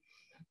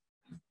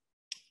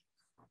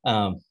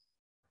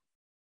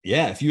 Yeah.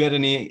 If you had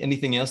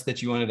anything else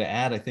that you wanted to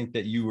add, I think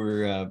that you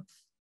were,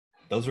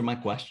 those are my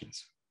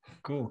questions.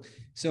 Cool.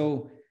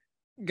 So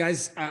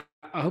guys, I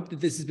hope that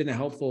this has been a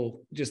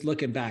helpful, just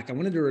looking back. I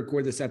wanted to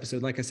record this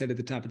episode, like I said at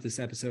the top of this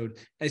episode,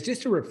 as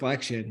just a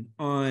reflection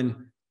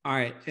on, all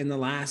right, in the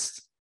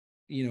last,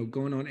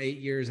 going on 8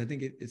 years, I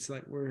think it's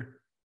like we're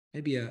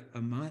maybe a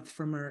month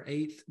from our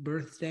 8th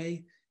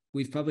birthday.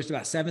 We've published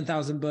about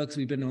 7,000 books.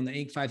 We've been on the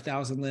Inc.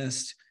 5,000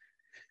 list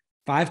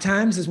 5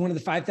 times as one of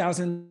the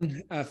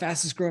 5,000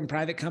 fastest growing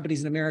private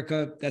companies in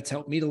America. That's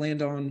helped me to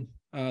land on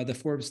the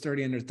Forbes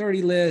 30 under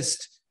 30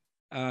 list.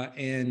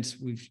 And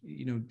we've,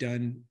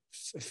 done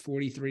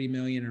 43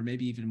 million or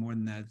maybe even more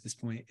than that at this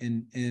point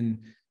in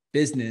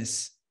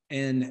business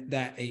in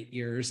that 8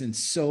 years, and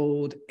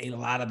sold a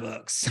lot of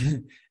books,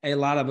 a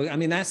lot of books. I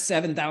mean, that's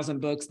 7,000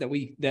 books that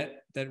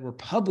were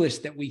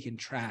published that we can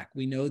track.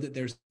 We know that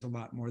there's a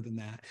lot more than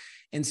that.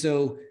 And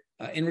so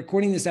in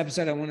recording this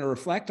episode, I want to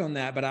reflect on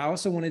that, but I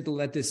also wanted to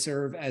let this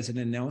serve as an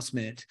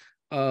announcement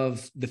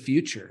of the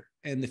future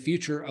and the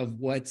future of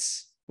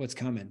what's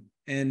coming.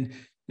 And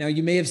now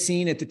you may have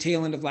seen at the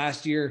tail end of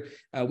last year,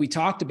 we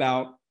talked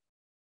about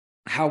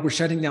how we're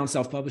shutting down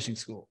self-publishing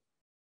school,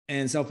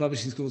 and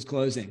self-publishing school is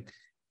closing,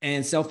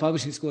 and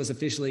self-publishing school is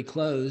officially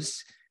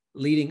closed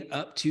leading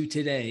up to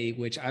today,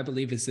 which I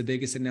believe is the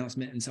biggest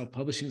announcement in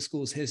self-publishing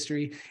school's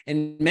history.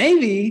 And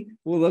maybe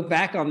we'll look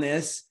back on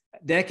this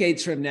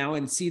decades from now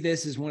and see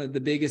this as one of the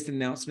biggest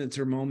announcements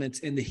or moments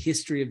in the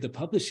history of the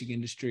publishing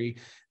industry,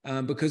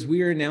 because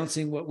we are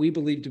announcing what we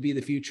believe to be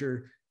the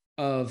future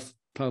of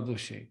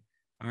publishing.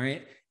 All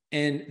right.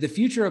 And the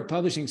future of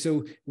publishing.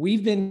 So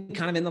we've been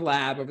kind of in the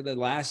lab over the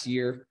last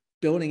year,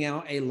 building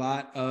out a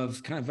lot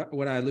of kind of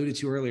what I alluded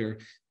to earlier,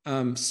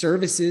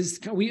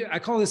 services. I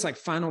call this like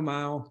final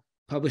mile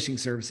publishing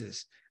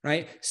services,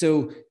 right?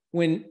 So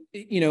when,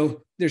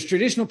 there's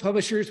traditional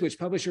publishers, which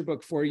publish your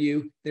book for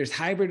you, there's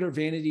hybrid or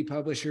vanity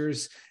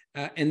publishers,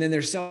 and then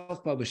there's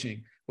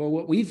self-publishing. Well,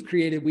 what we've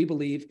created, we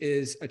believe,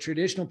 is a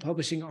traditional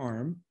publishing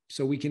arm.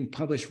 So we can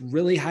publish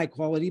really high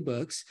quality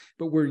books,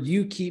 but where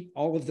you keep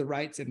all of the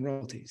rights and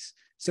royalties.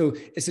 So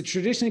it's a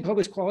traditionally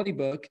published quality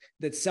book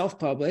that's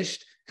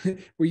self-published,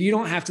 where you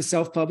don't have to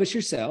self-publish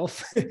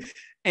yourself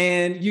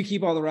and you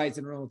keep all the rights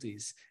and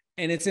royalties.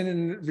 And it's in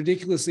a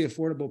ridiculously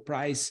affordable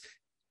price.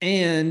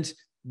 And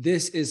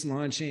this is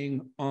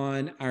launching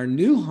on our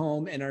new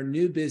home and our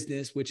new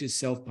business, which is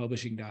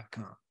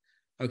selfpublishing.com.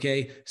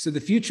 Okay. So the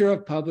future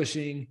of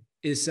publishing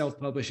is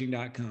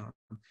selfpublishing.com.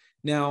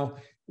 Now,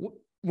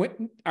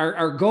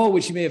 our goal,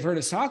 which you may have heard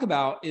us talk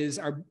about, is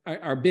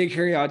our big,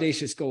 hairy,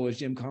 audacious goal, as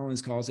Jim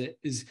Collins calls it,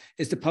 is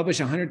to publish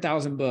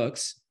 100,000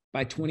 books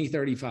by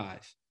 2035.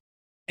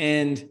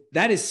 And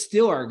that is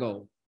still our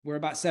goal. We're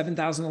about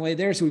 7,000 away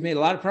there. So we've made a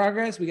lot of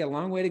progress. We got a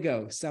long way to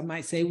go. Some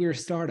might say we're a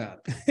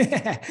startup.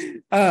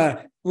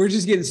 We're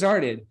just getting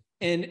started.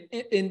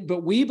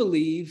 But we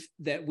believe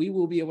that we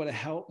will be able to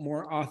help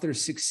more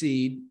authors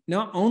succeed,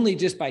 not only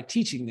just by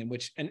teaching them,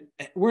 and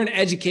we're an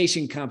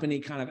education company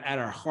kind of at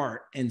our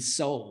heart and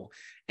soul.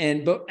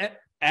 But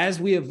as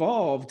we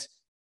evolved,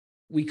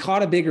 we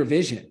caught a bigger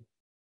vision,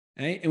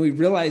 right? And we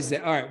realized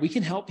that, all right, we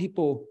can help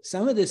people.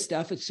 Some of this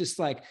stuff, it's just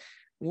like,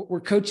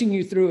 we're coaching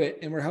you through it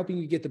and we're helping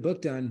you get the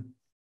book done.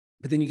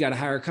 But then you got to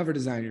hire a cover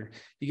designer.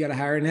 You got to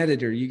hire an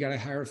editor. You got to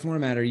hire a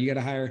formatter. You got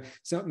to hire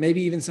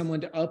maybe even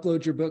someone to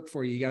upload your book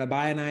for you. You got to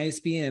buy an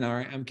ISBN. All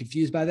right, I'm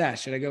confused by that.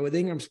 Should I go with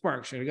Ingram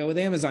Spark? Should I go with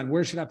Amazon?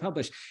 Where should I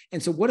publish?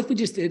 And so what if we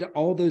just did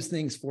all those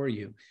things for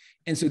you?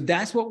 And so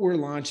that's what we're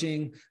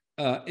launching,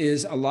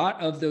 is a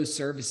lot of those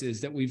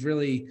services that we've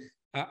really,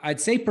 I'd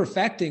say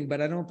perfecting,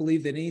 but I don't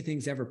believe that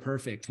anything's ever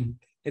perfect.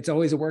 It's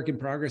always a work in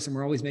progress and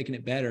we're always making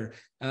it better.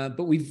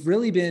 But we've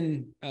really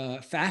been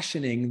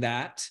fashioning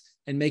that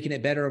and making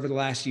it better over the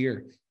last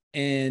year.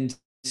 And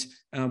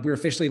we're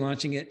officially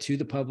launching it to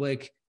the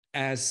public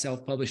as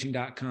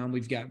selfpublishing.com.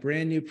 We've got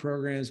brand new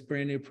programs,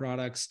 brand new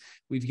products.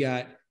 We've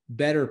got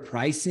better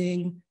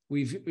pricing.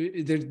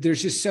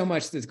 There's just so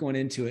much that's going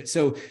into it.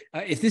 So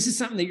if this is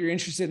something that you're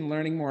interested in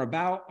learning more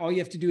about, all you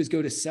have to do is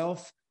go to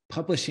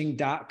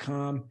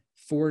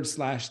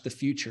selfpublishing.com/the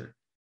future.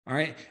 All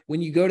right.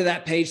 When you go to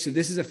that page, so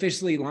this is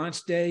officially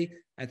launch day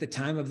at the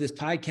time of this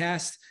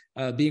podcast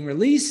being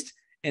released.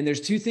 And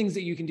there's 2 things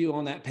that you can do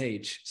on that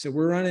page. So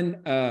we're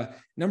running,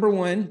 number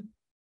one,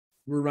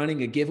 we're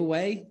running a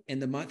giveaway in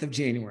the month of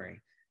January.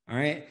 All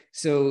right.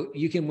 So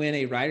you can win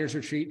a writer's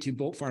retreat to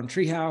Bolt Farm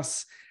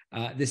Treehouse.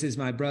 This is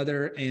my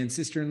brother and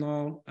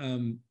sister-in-law.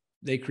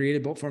 They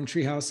created Bolt Farm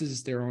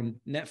Treehouses. They're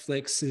on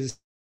Netflix's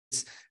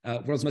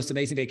World's Most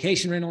Amazing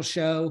Vacation Rental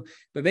Show.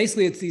 But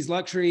basically it's these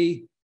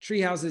luxury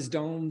tree houses,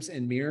 domes,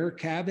 and mirror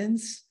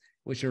cabins,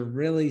 which are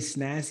really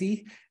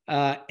snazzy.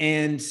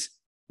 And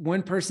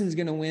one person's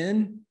going to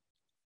win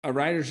a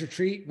writer's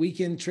retreat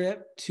weekend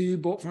trip to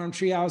Bolt Farm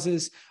Tree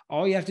Houses.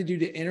 All you have to do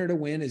to enter to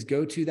win is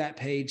go to that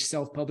page,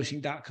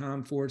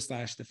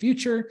 selfpublishing.com/the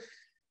future.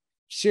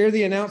 Share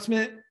the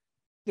announcement.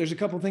 There's a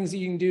couple things that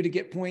you can do to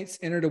get points,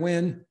 enter to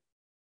win.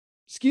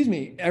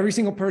 Every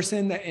single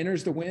person that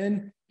enters to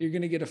win, you're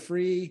going to get a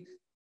free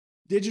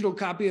digital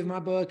copy of my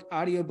book,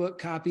 audiobook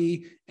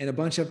copy, and a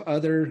bunch of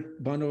other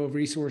bundle of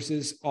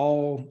resources,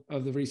 all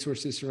of the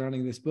resources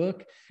surrounding this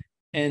book.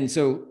 And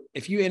so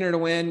if you enter to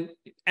win,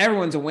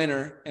 everyone's a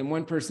winner, and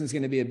one person's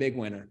going to be a big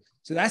winner.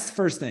 So that's the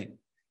first thing.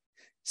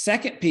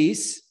 Second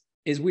piece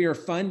is we are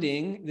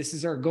funding, this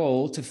is our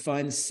goal, to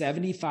fund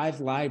 75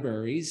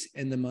 libraries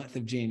in the month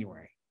of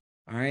January.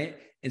 All right.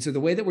 And so the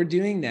way that we're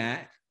doing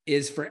that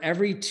is for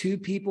every 2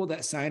 people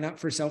that sign up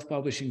for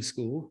self-publishing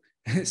school,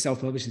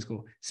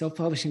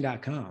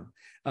 self-publishing.com,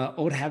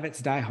 old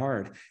habits die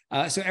hard.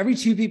 So every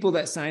 2 people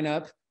that sign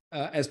up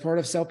as part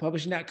of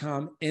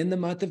self-publishing.com in the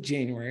month of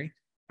January,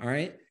 all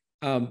right,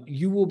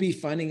 you will be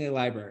funding a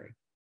library.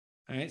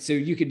 All right. So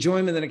you could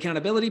join with an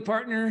accountability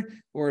partner,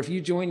 or if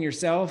you join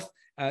yourself,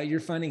 you're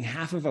funding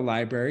half of a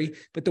library.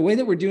 But the way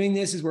that we're doing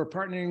this is we're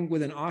partnering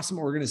with an awesome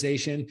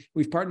organization.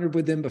 We've partnered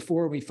with them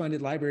before. We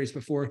funded libraries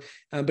before.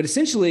 But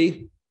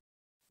essentially,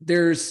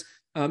 there's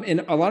in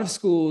a lot of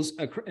schools,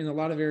 in a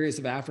lot of areas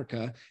of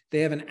Africa,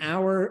 they have an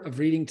hour of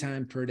reading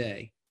time per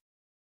day.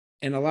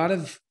 And a lot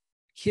of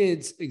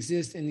kids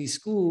exist in these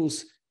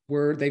schools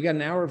where they've got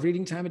an hour of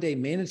reading time a day,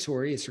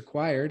 mandatory, it's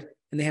required,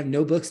 and they have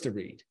no books to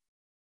read,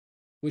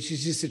 which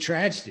is just a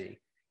tragedy.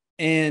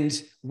 And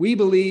we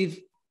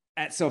believe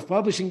at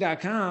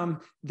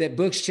selfpublishing.com that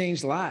books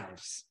change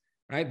lives,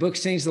 right?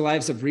 Books change the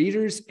lives of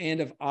readers and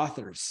of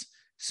authors.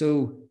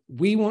 So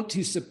we want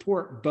to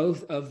support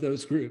both of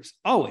those groups.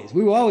 Always.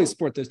 We will always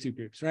support those 2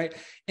 groups, right?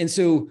 And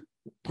so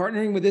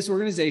partnering with this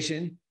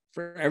organization,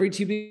 for every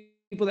 2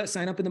 people that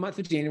sign up in the month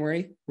of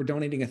January, we're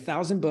donating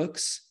 1,000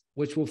 books,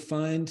 which will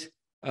fund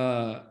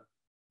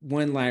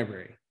one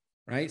library,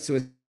 right? So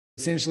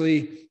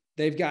essentially,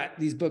 they've got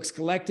these books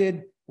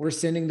collected. We're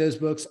sending those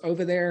books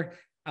over there,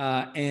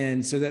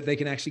 and so that they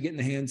can actually get in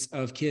the hands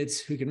of kids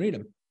who can read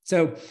them.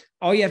 So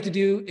all you have to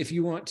do if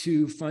you want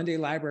to fund a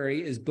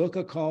library is book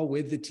a call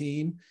with the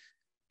team,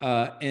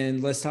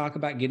 and let's talk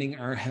about getting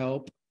our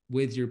help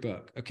with your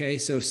book. Okay,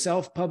 so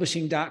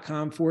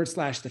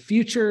selfpublishing.com/the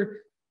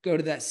future. Go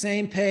to that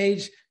same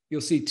page.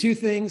 You'll see 2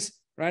 things.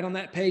 Right on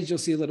that page, you'll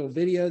see a little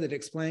video that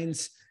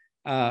explains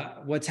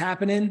what's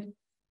happening.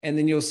 And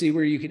then you'll see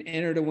where you can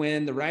enter to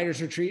win the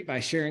writer's retreat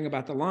by sharing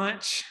about the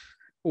launch,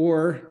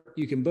 or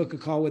you can book a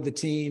call with the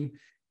team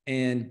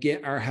and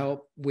get our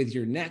help with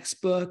your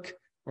next book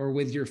or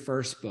with your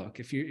first book.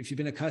 If you've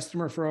been a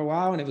customer for a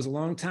while and it was a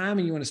long time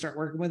and you want to start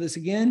working with us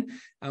again,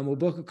 we'll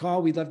book a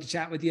call. We'd love to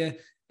chat with you.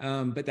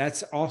 But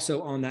that's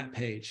also on that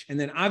page. And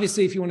then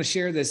obviously, if you want to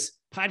share this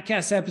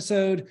podcast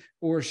episode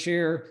or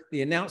share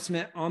the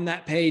announcement on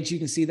that page, you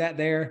can see that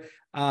there.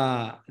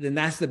 Then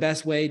that's the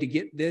best way to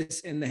get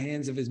this in the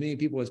hands of as many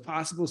people as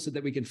possible so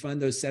that we can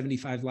fund those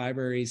 75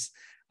 libraries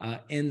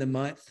in the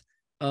month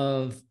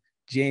of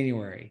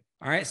January.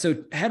 All right.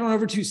 So head on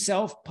over to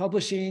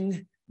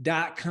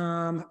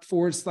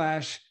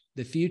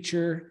selfpublishing.com/the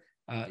future.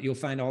 You'll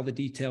find all the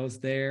details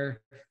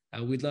there.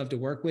 We'd love to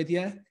work with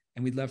you,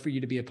 and we'd love for you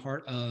to be a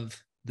part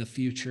of the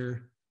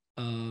future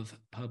of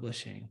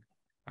publishing.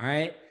 All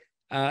right.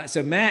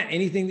 So Matt,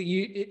 anything that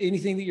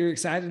you're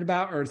excited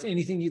about, or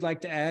anything you'd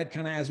like to add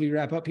kind of as we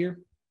wrap up here?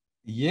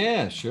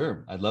 Yeah,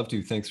 sure. I'd love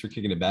to. Thanks for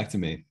kicking it back to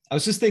me. I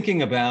was just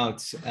thinking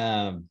about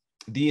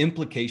the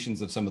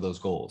implications of some of those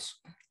goals,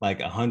 like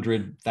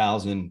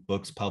 100,000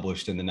 books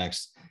published in the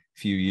next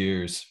few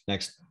years,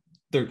 next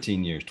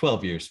 13 years,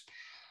 12 years.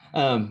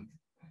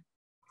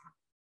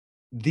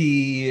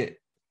 The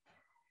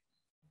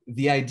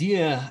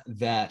idea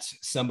that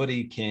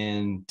somebody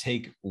can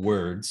take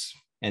words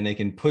and they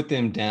can put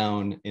them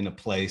down in a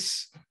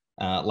place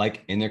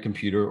like in their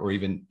computer, or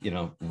even,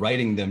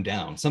 writing them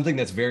down, something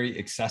that's very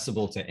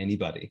accessible to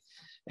anybody,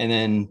 and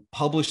then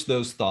publish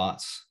those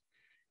thoughts,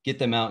 get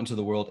them out into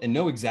the world, and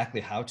know exactly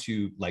how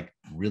to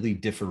really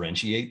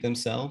differentiate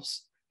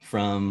themselves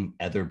from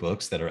other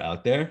books that are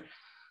out there.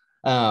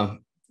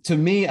 To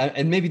me,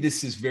 and maybe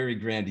this is very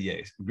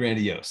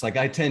grandiose.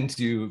 I tend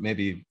to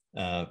maybe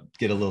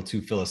get a little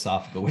too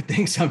philosophical with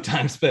things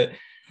sometimes, but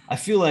I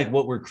feel like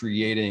what we're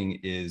creating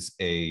is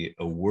a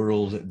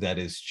world that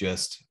is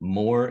just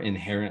more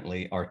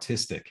inherently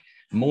artistic,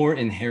 more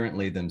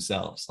inherently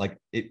themselves.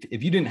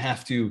 If you didn't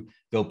have to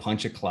go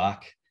punch a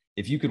clock,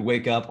 if you could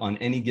wake up on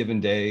any given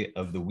day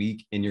of the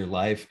week in your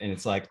life, and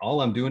it's like,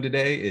 all I'm doing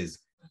today is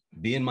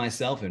being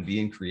myself and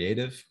being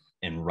creative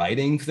and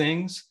writing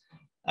things,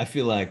 I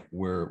feel like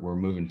we're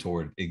moving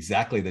toward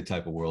exactly the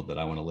type of world that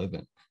I want to live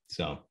in.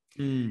 So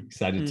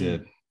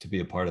excited to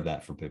be a part of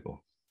that for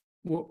people.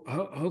 Well,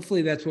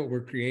 hopefully that's what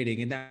we're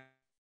creating. And that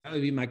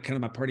would be my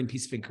parting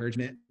piece of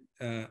encouragement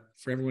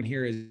for everyone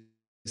here is,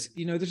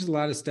 there's a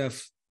lot of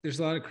stuff there's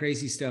a lot of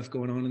crazy stuff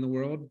going on in the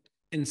world,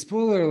 and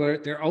spoiler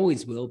alert, there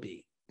always will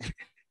be.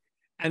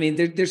 I mean,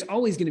 there's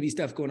always going to be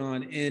stuff going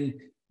on,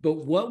 but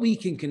what we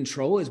can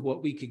control is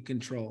what we can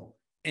control.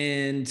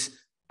 And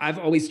I've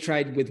always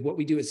tried with what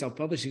we do at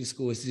Self-Publishing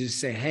School is to just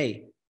say,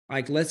 hey,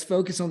 like, let's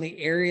focus on the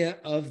area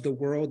of the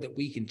world that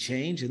we can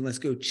change, and let's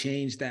go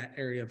change that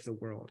area of the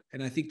world.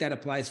 And I think that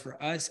applies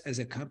for us as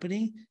a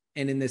company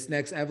and in this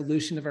next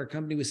evolution of our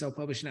company with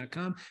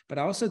selfpublishing.com. But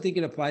I also think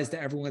it applies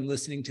to everyone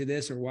listening to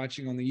this or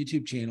watching on the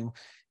YouTube channel,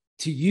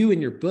 to you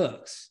and your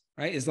books,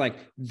 right? It's like,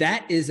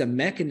 that is a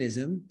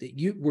mechanism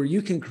where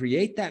you can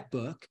create that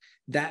book.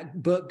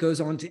 That book goes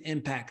on to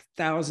impact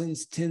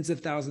thousands, tens of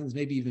thousands,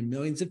 maybe even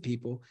millions of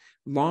people.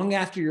 Long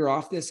after you're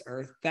off this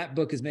earth, that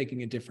book is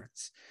making a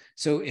difference.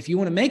 So if you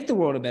want to make the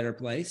world a better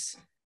place,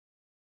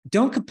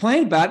 don't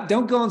complain about it.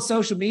 Don't go on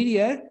social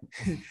media.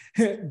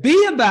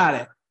 Be about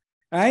it,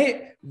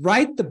 right?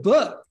 Write the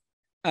book.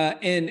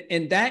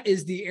 And that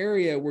is the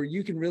area where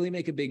you can really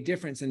make a big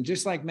difference. And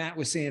just like Matt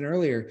was saying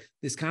earlier,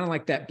 it's kind of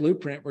like that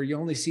blueprint where you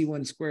only see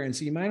one square. And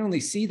so you might only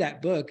see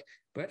that book,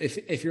 but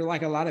if you're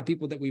like a lot of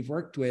people that we've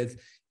worked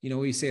with, you know,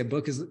 we say a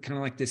book is kind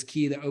of like this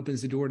key that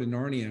opens the door to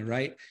Narnia,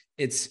 right?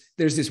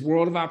 There's this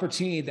world of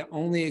opportunity that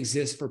only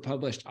exists for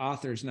published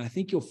authors. And I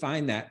think you'll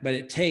find that, but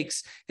it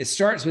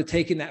starts with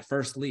taking that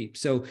first leap.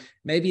 So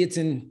maybe it's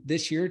in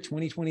this year,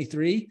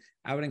 2023.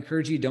 I would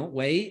encourage you, don't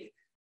wait.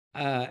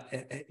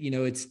 You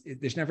know,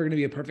 there's never going to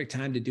be a perfect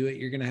time to do it.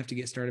 You're going to have to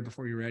get started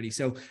before you're ready.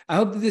 So I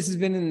hope that this has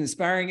been an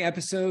inspiring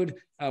episode.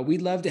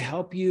 We'd love to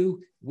help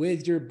you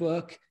with your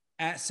book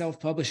at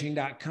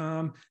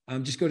selfpublishing.com.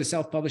 Just go to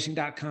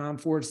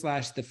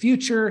selfpublishing.com/the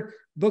future,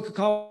 book a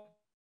call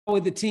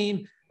with the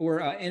team,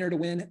 or enter to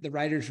win the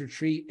writer's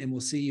retreat, and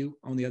we'll see you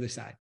on the other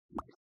side.